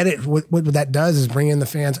I get it. What that does is bring in the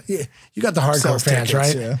fans. You got the hardcore fans, tickets,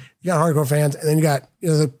 right? Yeah. You got hardcore fans, and then you got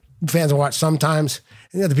the fans will watch sometimes,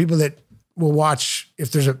 and you got the people that will watch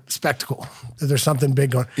if there's a spectacle, if there's something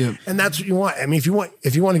big going, and that's what you want. I mean, if you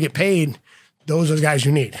want to get paid, those are the guys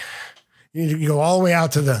you need. You go all the way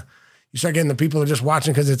out to you start getting the people that are just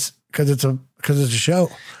watching because it's a show,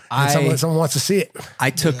 and someone wants to see it. I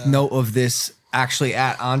took note of this. Actually,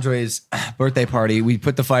 at Andre's birthday party, we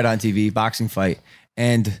put the fight on TV, boxing fight,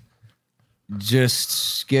 and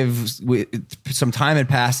some time had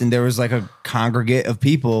passed, and there was like a congregate of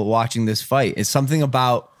people watching this fight. It's something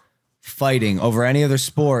about fighting over any other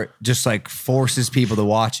sport just like forces people to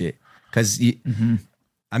watch it because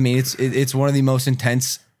I mean it's one of the most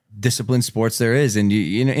intense disciplined sports there is, and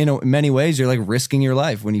in many ways you're like risking your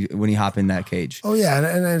life when you hop in that cage. Oh yeah,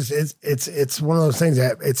 and it's one of those things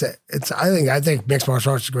that I think mixed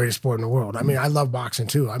martial arts is the greatest sport in the world. I mean, I love boxing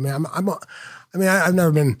too. I mean, I've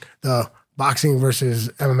never been the boxing versus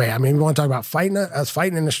MMA. I mean, we want to talk about us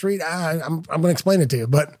fighting in the street. I'm going to explain it to you,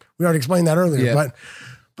 but we already explained that earlier. Yeah.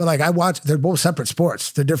 But like I watch, they're both separate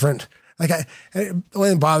sports. They're different. The only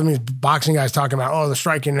thing that bothers me is boxing guys talking about the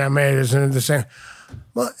striking in MMA isn't the same.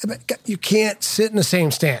 Well, you can't sit in the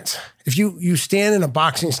same stance. If you stand in a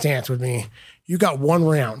boxing stance with me, you got one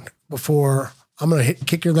round before I'm going to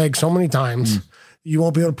kick your leg so many times, you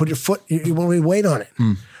won't be able to put your foot, you won't be weight on it.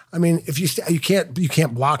 I mean, if you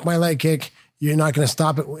can't block my leg kick, you're not going to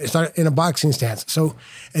stop it. It's not in a boxing stance. So,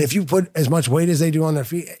 and if you put as much weight as they do on their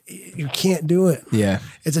feet, you can't do it. Yeah.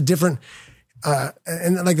 It's a different,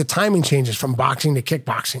 and like the timing changes from boxing to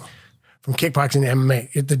kickboxing, from kickboxing to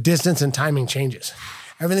MMA. The distance and timing changes.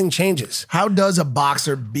 Everything changes. How does a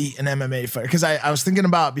boxer beat an MMA fighter? Because I was thinking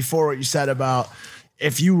about before what you said about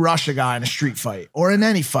if you rush a guy in a street fight or in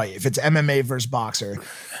any fight, if it's MMA versus boxer,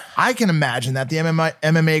 I can imagine that the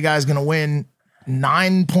MMA guy is going to win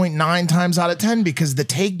 9.9 times out of 10 because the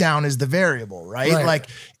takedown is the variable, right? Like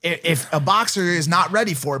if a boxer is not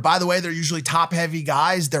ready for it, by the way, they're usually top heavy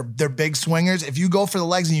guys. They're big swingers. If you go for the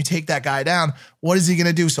legs and you take that guy down, what is he going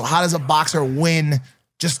to do? So how does a boxer win?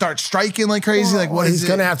 Just start striking like crazy? Like what he's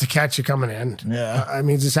going to have to catch you coming in. Yeah. I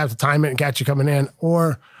mean, just have to time it and catch you coming in,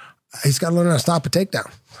 or he's got to learn how to stop a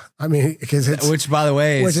takedown. I mean, because it's, which by the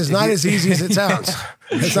way, is not as easy as it sounds.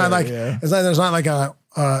 It's not like, there's not like a,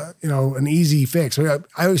 an easy fix.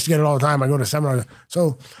 I used to get it all the time. I go to seminars.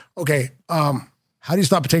 So, okay. How do you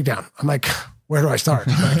stop a takedown? I'm like, where do I start?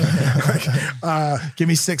 Give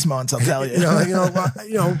me 6 months. I'll tell you.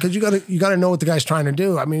 Because you gotta know what the guy's trying to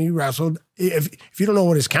do. I mean, you wrestled. If you don't know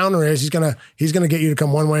what his counter is, he's gonna get you to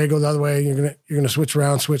come one way, go the other way. You're gonna switch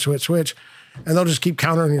around, switch, and they'll just keep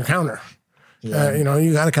countering your counter. Yeah.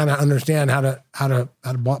 You got to kind of understand how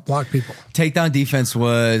to block people. Takedown defense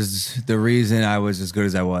was the reason I was as good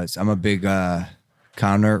as I was. I'm a big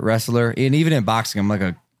counter wrestler, and even in boxing, I'm like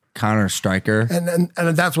a counter striker. And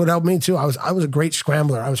that's what helped me too. I was a great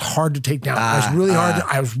scrambler. I was hard to take down. I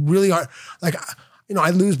was really hard. Like, I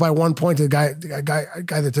lose by 1 point to the guy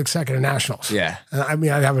that took second in nationals. Yeah. And I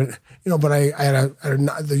mean, I'd have it, but I had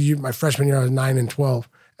my freshman year, I was 9-12.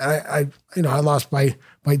 And I lost by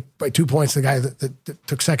 2 points to the guy that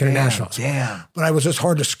took second in nationals. Damn. But I was just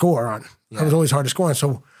hard to score on. Yeah. I was always hard to score on.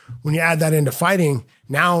 So when you add that into fighting,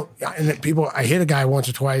 now, and I hit a guy once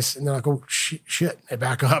or twice, and they're like, oh, shit, they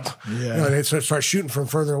back up. Yeah. They start shooting from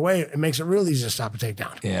further away. It makes it real easy to stop a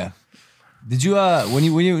takedown. Yeah. Did you, when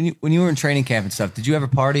you were in training camp and stuff, did you ever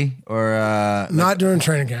party? Or not during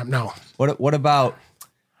training camp, no. What about...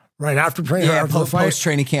 Right after training, after the fight, post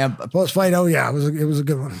training camp, post fight. Oh yeah, it was a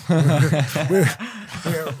good one.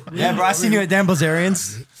 Yeah, bro, I seen you at Dan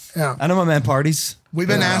Bilzerian's. Yeah, I know my man parties. We've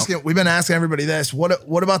been asking everybody this.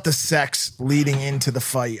 What about the sex leading into the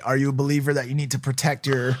fight? Are you a believer that you need to protect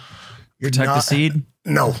your the seed?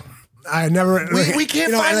 No. I never. We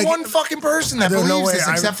can't find one fucking person that believes this,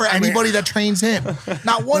 except for anybody that trains him.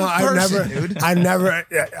 Not one person, dude. I never.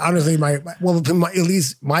 Honestly, at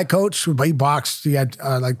least my coach, he boxed. He had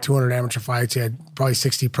like 200 amateur fights. He had probably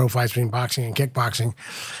 60 pro fights between boxing and kickboxing.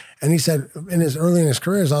 And he said, early in his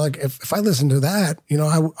career, I was like, if I listened to that,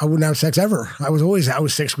 I wouldn't have sex ever. I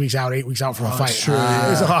was 6 weeks out, 8 weeks out from a fight. Sure.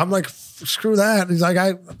 So I'm like, screw that. He's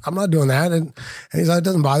like, I'm not doing that. And he's like, it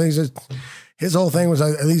doesn't bother. He's just. His whole thing was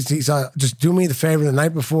at least he's just do me the favor the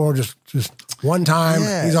night before, just one time.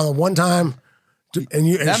 Yeah. He's on the one time, and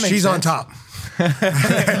she's on top.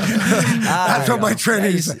 That's what my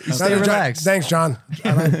trainer said. Stay relaxed. Thanks, John.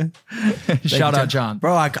 Shout out, John.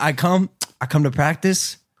 Bro, I come to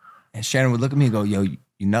practice, and Shannon would look at me and go, "Yo, you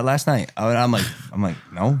nut last night?" I'm like,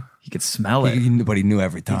 no. He could smell it. But he knew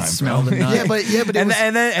every time. Smelled the nut.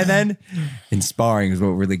 And then in sparring is what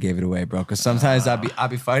really gave it away, bro. Because sometimes I'll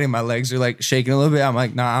be fighting, my legs are like shaking a little bit. I'm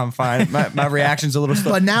like, nah, I'm fine. My reaction's a little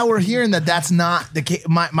slow. But now we're hearing that's not the case.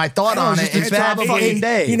 My thought on it is bad fucking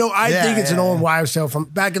day. I think it's an old wives' tale from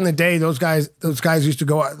back in the day. Those guys used to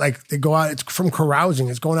go out, they go out. It's from carousing.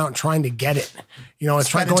 It's going out and trying to get it. It's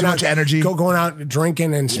trying going out energy. Going out and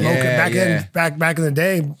drinking and smoking. Back in the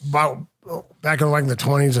day, back in like the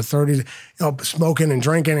 20s or 30s, smoking and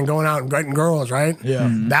drinking and going out and getting girls, right? Yeah.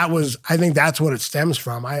 I think that's what it stems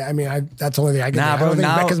from. I mean, that's the only thing I can do.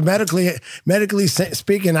 Because medically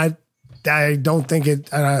speaking, I don't think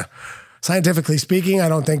it, scientifically speaking, I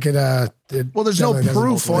don't think it. Well, there's no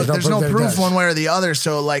proof. There's no proof one way or the other.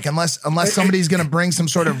 So, like, unless somebody's going to bring some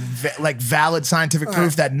sort of valid scientific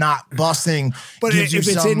proof that not busting. But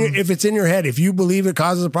if it's in your head, if you believe it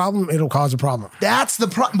causes a problem, it'll cause a problem. That's the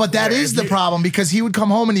problem. But that is the problem, because he would come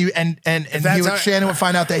home and Shannon would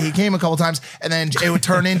find out that he came a couple times, and then it would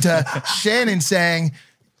turn into Shannon saying,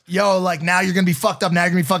 yo, like, now you're going to be fucked up. Now you're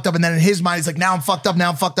going to be fucked up. And then in his mind, he's like, now I'm fucked up. Now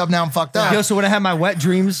I'm fucked up. Now I'm fucked up. Yo, so when I had my wet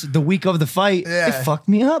dreams the week of the fight, it fucked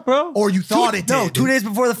me up, bro. Or you thought it did. No, 2 days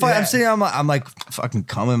before the fight, I'm sitting, I'm like fucking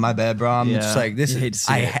coming in my bed, bro. I'm just like, this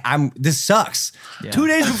sucks. Yeah. 2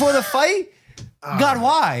 days before the fight, God,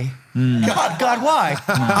 why? God, why?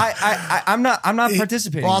 I'm not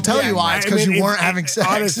participating. Well, I'll tell you why. It's because you weren't having sex.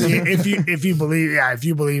 Honestly, if you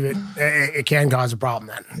believe it, it can cause a problem.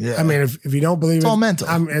 Then, Yeah. I mean, if you don't believe It's all mental.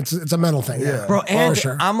 It's a mental thing, Bro, and for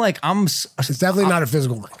sure. It's definitely not a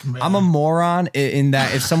physical thing. I'm a moron in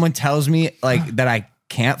that if someone tells me like that I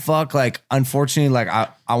can't fuck, like unfortunately, like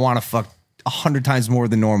I want to fuck 100 times more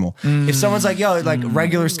than normal. If someone's like, yo, like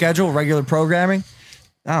regular schedule, regular programming,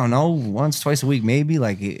 I don't know, once, twice a week, maybe.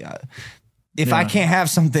 Like, if I can't have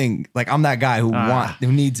something, like I'm that guy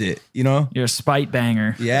who needs it. You know, You're a spite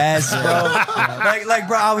banger. yes, bro. like,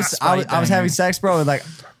 bro, I was having sex, bro, and like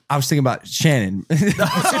I was thinking about Shannon.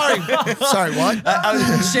 Sorry, what?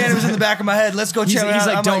 Shannon was in the back of my head. Let's go check. He's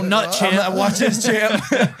like, I'm don't nut, champ. Watch this, champ.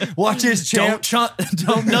 Watch this, champ.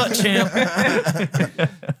 Don't nut, champ.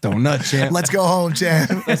 Don't nut, champ. Let's go home,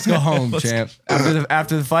 champ. Let's go home, champ.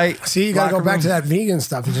 After the fight. See, you got to go back to that vegan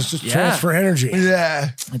stuff and just transfer energy. Yeah,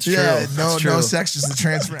 It's yeah. true. No, It's true. no sex, just the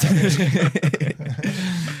transfer.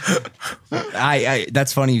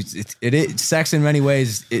 That's funny. Sex in many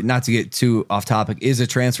ways, not to get too off topic, is a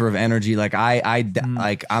transfer of energy. Like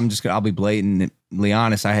I'll be blatantly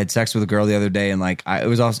honest. I had sex with a girl the other day, and like I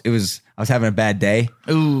was having a bad day.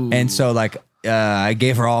 Ooh. And so like I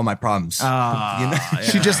gave her all my problems.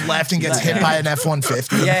 She just left and gets hit by an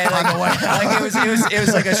F-150. Yeah, like it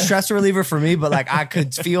was like a stress reliever for me, but like I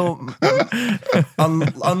could feel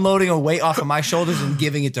unloading a weight off of my shoulders and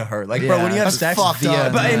giving it to her. Like, bro, when you have sex, fucked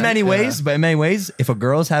up, but in man. many ways, if a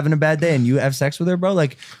girl's having a bad day and you have sex with her, bro,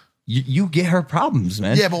 like you get her problems,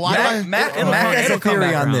 man. Yeah, but why? Matt has a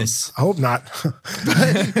theory on this. I hope not.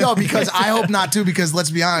 No, because I hope not too. Because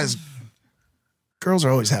let's be honest, girls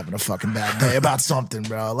are always having a fucking bad day about something,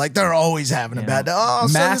 bro. Like they're always having a bad day. Oh,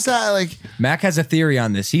 Mac has a theory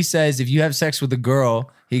on this. He says if you have sex with a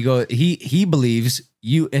girl, he believes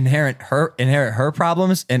you inherit her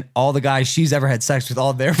problems and all the guys she's ever had sex with,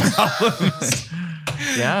 all their problems.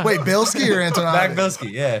 Yeah. Wait, Bilski or Antonov? Mac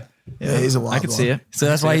Bilski, yeah. Yeah, he's a wild I could see it. So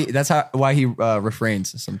that's why he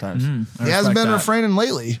refrains sometimes. He hasn't been refraining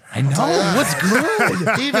lately. I know. What's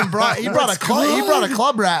good? He brought a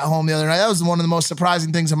club rat home the other night. That was one of the most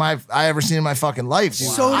surprising things I ever seen in my fucking life. Dude.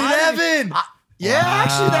 So did Evan.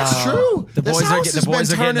 Actually, that's true. The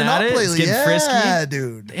boys are getting at it. It's getting frisky. Yeah,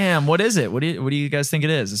 dude. Damn, what is it? What do you guys think it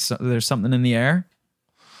is? There's something in the air?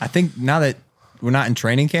 I think now that we're not in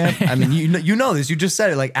training camp, I mean, you know this. You just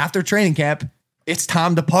said it. Like after training camp, it's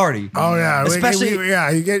time to party. Oh yeah, especially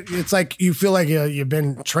it's like you feel like you've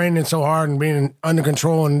been training so hard and being under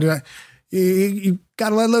control, and you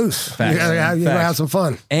gotta let loose. Facts. You gotta have some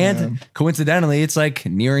fun. And coincidentally, it's like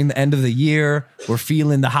nearing the end of the year. We're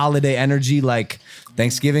feeling the holiday energy, like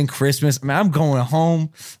Thanksgiving, Christmas. I mean, I'm going home.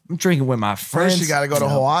 I'm drinking with my friends. First, you got to go to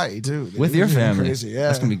Hawaii too, dude. With your family. Crazy, yeah.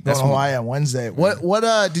 That's gonna be going to Hawaii on Wednesday. What?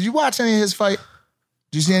 Did you watch any of his fight?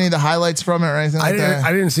 Did you see any of the highlights from it or anything like that?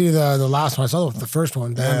 I didn't see the last one. I saw the first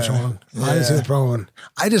one, the amateur one. I didn't see the pro one.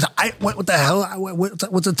 What the hell?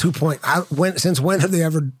 What's a 2 point? Since when have they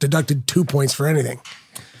ever deducted 2 points for anything?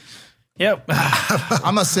 Yep.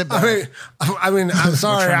 I'm gonna sit back. I mean, I'm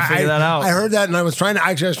sorry. trying to figure that out. I heard that and I was trying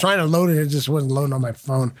to load it. It just wasn't loading on my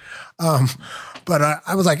phone. But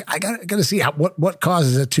I was like, I gotta see what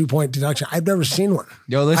causes a 2 point deduction. I've never seen one.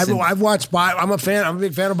 Yo, listen. I've watched. I'm a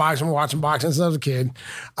big fan of boxing. I'm watching boxing since I was a kid.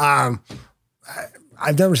 I've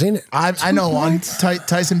never seen it. I know one.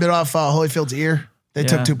 Tyson bit off Holyfield's ear. They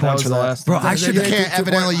took 2 points for that. Bro,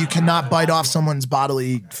 You cannot bite off someone's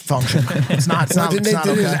bodily function. It's not okay.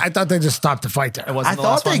 I thought they just stopped the fight there. I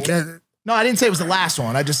thought they. No, I didn't say it was the last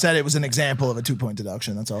one. I just said it was an example of a 2 point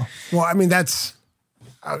deduction. That's all. Well, I mean, that's.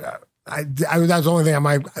 That's the only thing I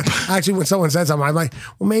might actually. When someone said something, I'm like,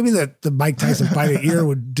 well, maybe the Mike Tyson bite of ear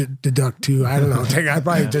would deduct too. I don't know. I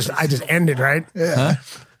probably just ended right. Yeah.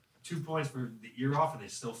 2 points for the ear off, and they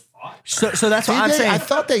still fought. So that's what I'm saying. I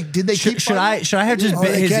thought they did. They should I have just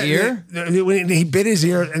bit his ear? When he bit his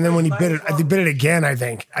ear, and then when he bit it again. I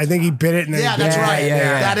think he bit it. And then that's right.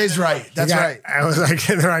 Yeah. That is right. That's right. I was like,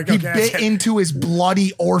 he bit into his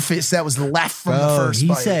bloody orifice that was left from the first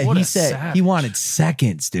fight. He said he wanted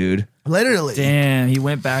seconds, dude. Literally. Damn, he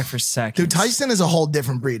went back for seconds. Dude, Tyson is a whole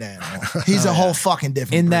different breed animal. He's a whole fucking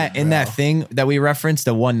different breed. In that thing that we referenced,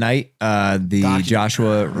 the one night, the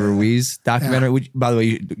Joshua Ruiz documentary, which, by the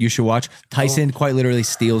way, you should watch. Tyson quite literally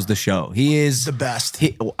steals the show. He is the best.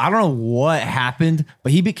 I don't know what happened,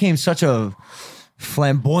 but he became such a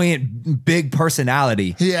flamboyant, big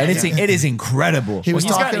personality. Yeah, and yeah. it is incredible. He was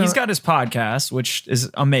He's talking. got his podcast, which is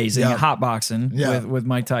amazing, Yeah. Hot Boxing Yeah. with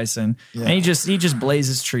Mike Tyson, Yeah. and he just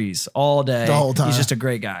blazes trees all day, The whole time. He's just a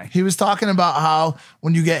great guy. He was talking about how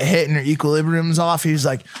when you get hit and your equilibrium's off, he's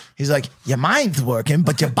like, your mind's working,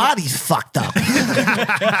 but your body's fucked up.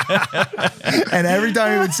 And every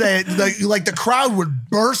time he would say it, like the crowd would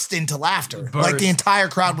burst into laughter. Like the entire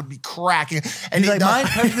crowd would be cracking. And He's like, mind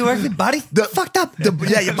perfectly working, body fucked up. Your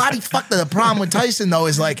body's fucked up. The problem with Tyson though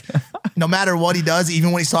is like, no matter what he does,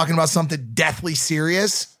 even when he's talking about something deathly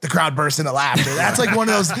serious, the crowd bursts into laughter. That's like one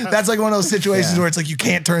of those. That's like one of those situations where it's like you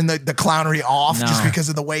can't turn the clownery off just because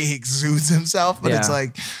of the way he exudes himself. But it's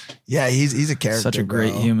like, yeah, he's a character. Such a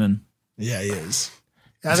great bro. human. Yeah, he is.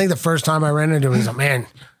 I think the first time I ran into him, he's like, man,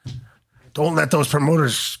 don't let those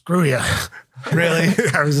promoters screw you. Really?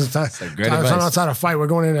 I was just great I'm advice. outside a fight. We're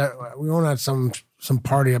going at some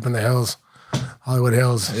party up in the hills, Hollywood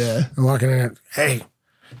Hills. Yeah. I'm walking in. Hey,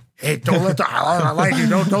 don't let I like you.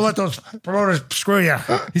 Don't let those promoters screw you.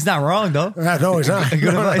 He's not wrong though. No, he's not.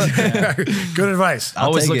 Good advice. Good advice.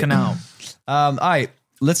 Always take looking it. out. All right.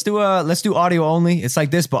 Let's do audio only. It's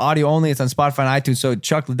like this, but audio only. It's on Spotify and iTunes. So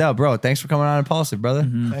Chuck Liddell, bro, thanks for coming on Impulsive, brother.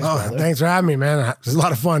 Thanks for having me, man. It's a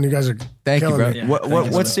lot of fun. You guys are Thank you, killing bro. me. Yeah,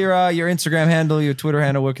 What's your Instagram handle, your Twitter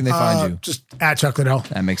handle? Where can they find you? Just at Chuck Liddell.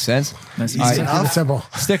 That makes sense. That's All easy. right. Keep it simple.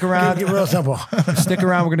 Stick around. Keep it real simple. Stick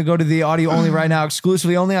around. We're going to go to the audio only right now,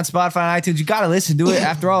 exclusively only on Spotify and iTunes. You got to listen to it.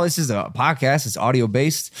 After all, this is a podcast. It's audio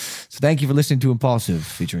based. So thank you for listening to Impulsive,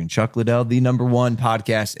 featuring Chuck Liddell, the #1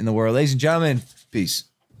 podcast in the world. Ladies and gentlemen, peace.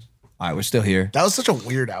 All right, we're still here. That was such a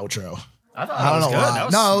weird outro. I thought I don't know why.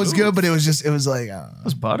 No, it was good, but it was like, I don't know. It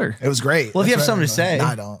was butter. It was great. Well, if you That's have right. something to say. No,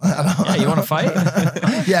 I don't. Yeah, you want to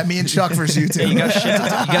fight? Yeah, me and Chuck versus you two. You got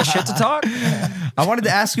shit to talk? I wanted to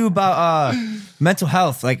ask you about mental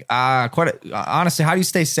health. Like, honestly, how do you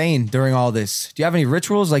stay sane during all this? Do you have any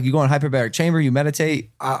rituals? Like, you go in hyperbaric chamber, you meditate?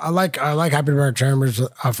 I like hyperbaric chambers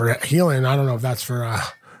for healing. I don't know if that's for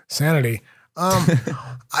sanity.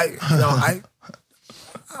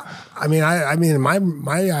 I mean,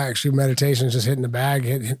 my actually meditation is just hitting the bag,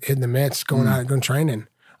 hitting the mitts, going out and going training.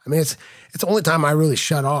 I mean, it's the only time I really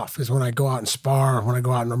shut off is when I go out and spar, when I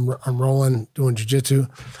go out and I'm rolling, doing jujitsu,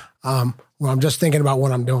 where I'm just thinking about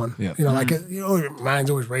what I'm doing. Yeah. You know, like your mind's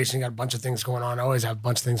always racing. You got a bunch of things going on. I always have a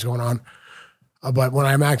bunch of things going on. But when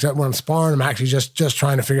I'm sparring, I'm actually just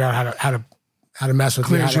trying to figure out how to mess with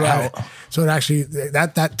Clears you out. So it actually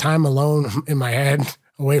that time alone in my head,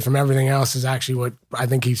 away from everything else, is actually what I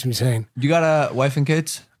think keeps me sane. You got a wife and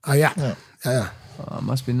kids? Yeah.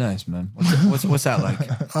 Must be nice, man. What's that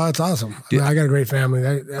like? Oh, it's awesome. I got a great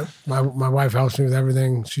family. My wife helps me with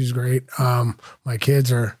everything. She's great. My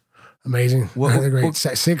kids are amazing. They're great.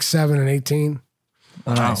 6, 7, and 18.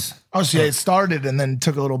 Oh, nice. Oh, so yeah, it started and then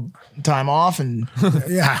took a little time off and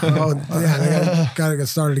Yeah. They gotta get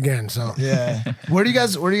started again. So yeah. Where do you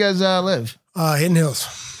guys live? Hidden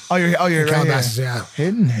Hills. Oh, you're right Calabasas, here. yeah.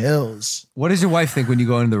 Hidden Hills. What does your wife think when you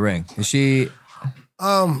go into the ring? Is she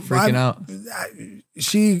freaking out?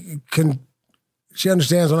 She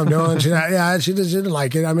understands what I'm doing. She didn't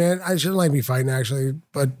like it. I mean, she didn't like me fighting actually,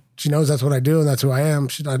 but she knows that's what I do and that's who I am.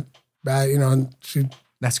 She's not bad, you know. And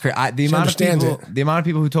That's crazy. The understands amount of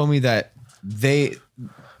people who told me that they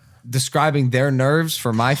describing their nerves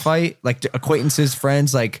for my fight, like acquaintances,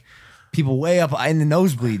 friends, like people way up in the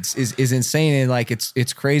nosebleeds, is insane. And like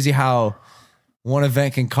it's crazy how one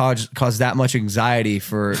event can cause that much anxiety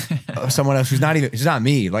for someone else who's not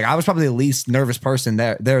me. Like I was probably the least nervous person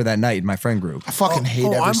there that night in my friend group. I fucking hate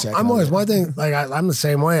every second. I'm of always it. one thing. Like I'm the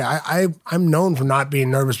same way. I'm known for not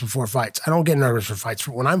being nervous before fights. I don't get nervous for fights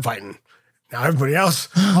when I'm fighting. Now everybody else,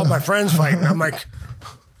 all my friends fighting. I'm like,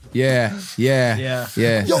 Yeah.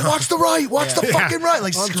 Yo, watch the right, watch the fucking right,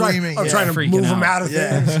 like screaming. I'm trying to freaking move them out. out of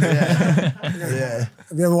things. Yeah.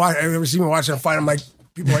 Have you ever seen me watching a fight? I'm like,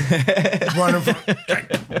 people like running from.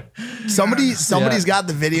 Somebody's got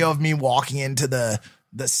the video of me walking into the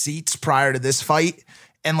seats prior to this fight.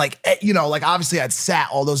 And like, you know, like obviously I'd sat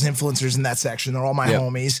all those influencers in that section. They're all my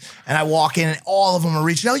homies. And I walk in and all of them are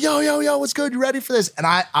reaching out, yo, what's good? You ready for this? And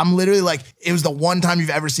I'm literally like, it was the one time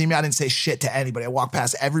you've ever seen me. I didn't say shit to anybody. I walked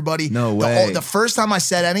past everybody. No way. The first time I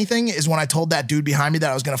said anything is when I told that dude behind me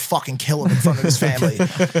that I was going to fucking kill him in front of his family.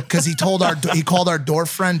 Because he called our door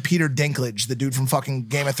friend Peter Dinklage, the dude from fucking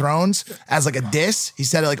Game of Thrones, as like a diss. He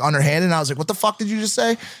said it like underhanded. And I was like, what the fuck did you just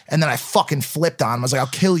say? And then I fucking flipped on him. I was like, I'll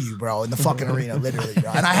kill you, bro, in the fucking arena, literally,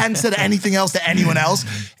 bro. And I hadn't said anything else to anyone else.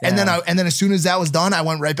 And then as soon as that was done, I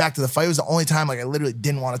went right back to the fight. It was the only time like I literally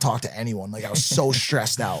didn't want to talk to anyone. Like I was so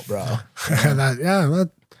stressed out, bro. That's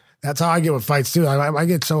That's how I get with fights too. I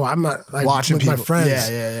get so I'm not like Watching with my people. friends.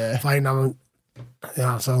 Yeah. Fighting.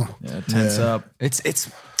 So tense up.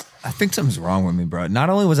 It's. I think something's wrong with me, bro.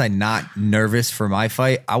 Not only was I not nervous for my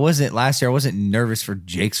fight, last year. I wasn't nervous for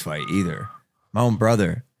Jake's fight either. My own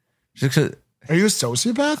brother. Are you a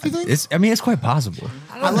sociopath? You think? It's quite possible.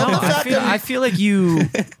 I love the fact that I feel like you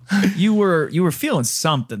were feeling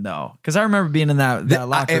something though, because I remember being in that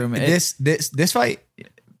locker room. This fight.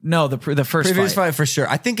 No, the first previous fight for sure.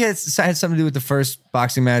 I think it had something to do with the first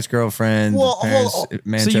boxing match, girlfriend, parents,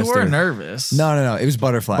 Manchester. So you were nervous? No. It was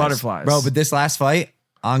butterflies. Butterflies, bro. But this last fight,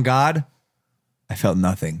 on God, I felt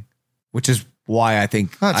nothing, which is why I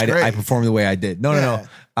think I performed the way I did. No.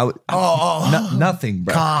 Nothing,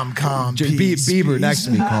 bro. Calm. Bieber next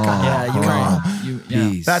to me. Calm.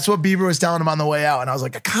 Yeah. That's what Bieber was telling him on the way out. And I was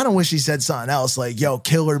like, I kind of wish he said something else. Like, yo,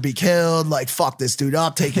 kill or be killed. Like, fuck this dude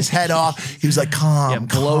up. Take his head off. He was like, calm.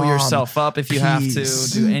 Blow yourself up if you have to.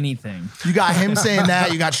 Do anything. You got him saying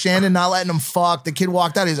that. You got Shannon not letting him fuck. The kid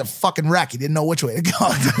walked out. He was a fucking wreck. He didn't know which way to go.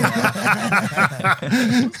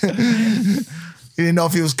 He didn't know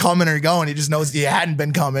if he was coming or going. He just knows he hadn't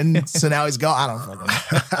been coming. So now he's going. I don't know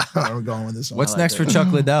where we're going with this one. What's next for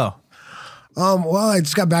Chuck Liddell? Well, I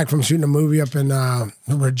just got back from shooting a movie up in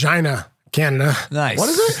Regina, Canada. Nice. What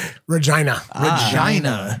is it? Regina.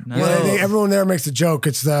 Regina. Well, everyone there makes a joke.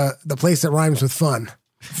 It's the place that rhymes with fun.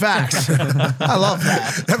 Facts. I love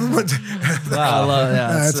that. I love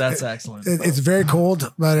that. That's excellent. It's very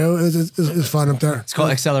cold, but it was fun up there. It's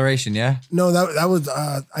called Acceleration, yeah? No, that was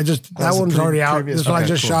that one's already out. This one I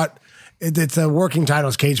just shot. It's a working title.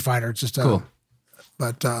 It's Cage Fighter. It's just cool.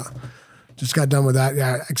 But just got done with that.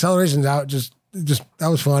 Yeah, Acceleration's out. Just that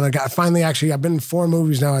was fun. I've been in 4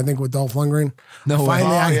 movies now, I think, with Dolph Lundgren.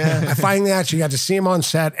 I finally actually got to see him on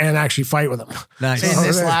set and actually fight with him. Nice. In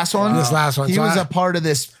this last one? This last one. He was a part of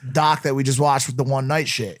this doc that we just watched with the One Night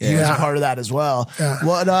shit. He was a part of that as well. Yeah.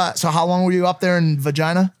 What? So how long were you up there in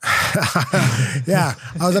Vagina? Yeah,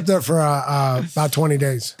 I was up there for about 20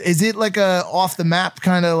 days. Is it like a off the map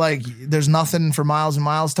kind of like there's nothing for miles and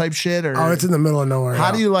miles type shit? Or Oh, it's in the middle of nowhere.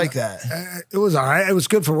 How do you like that? It was all right. It was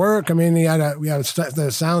good for work. I mean,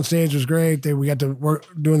 the sound stage was great. We got to work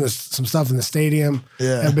doing some stuff in the stadium.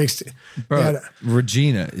 Yeah, a big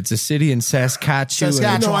Regina. It's a city in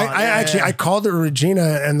Saskatchewan. No, I called it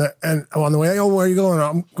Regina, and on the way, where are you going?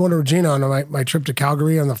 I'm going to Regina on my trip to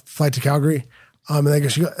Calgary, on the flight to Calgary. And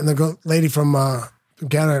the lady from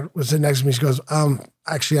Canada was sitting next to me. She goes,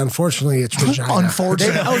 actually, unfortunately, it's Regina.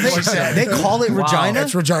 They call it Regina?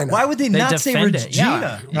 It's Regina. Why would they not say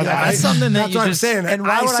Regina? That's something that that's what I'm saying. And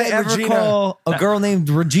why would I ever call a girl named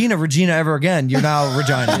Regina ever again? You're now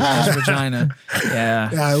Regina. It's Regina.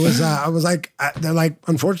 Yeah. It was. I was like, they're like,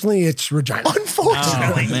 unfortunately, it's Regina.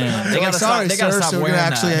 Unfortunately, man. They gotta sorry, stop sir. So we're wearing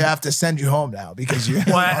gonna actually that. have to send you home now because you.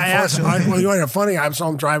 Well, I asked. Well, you know, funny. I saw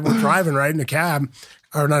him driving right in the cab,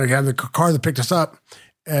 or not a cab, the car that picked us up,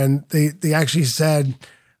 and they actually said.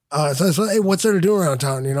 So hey, what's there to do around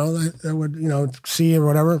town? You know, they would, see or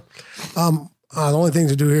whatever. The only thing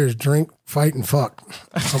to do here is drink, fight, and fuck.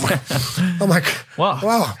 I'm like,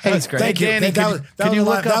 wow. Hey, that's great. Thank you. Danny, That was a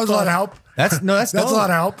lot of help. That's a lot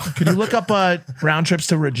of help. Could you look up round trips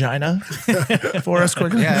to Regina for us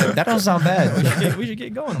quickly? Yeah, that don't sound bad. We should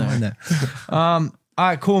get going there. All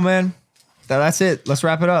right, cool, man. That's it. Let's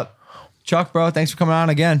wrap it up. Chuck, bro, thanks for coming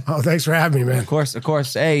on again. Oh, thanks for having me, man. Of course.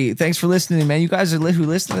 Hey, thanks for listening, man. You guys who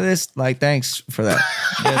listen to this, thanks for that.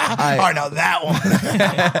 All right, now that one.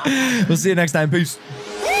 We'll see you next time. Peace.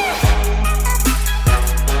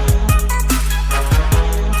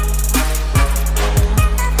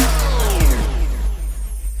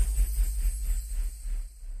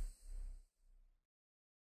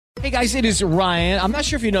 Hey guys, it is Ryan. I'm not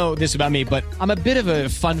sure if you know this about me, but I'm a bit of a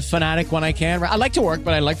fun fanatic when I can. I like to work,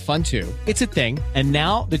 but I like fun too. It's a thing. And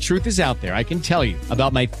now the truth is out there. I can tell you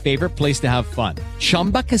about my favorite place to have fun.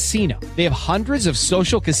 Chumba Casino. They have hundreds of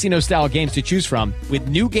social casino style games to choose from with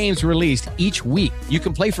new games released each week. You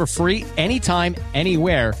can play for free anytime,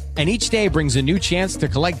 anywhere. And each day brings a new chance to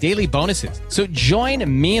collect daily bonuses. So join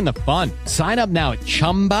me in the fun. Sign up now at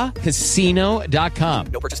ChumbaCasino.com.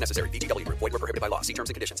 No purchase necessary. VGW Group. Void where prohibited by law. See terms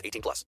and conditions. 18+.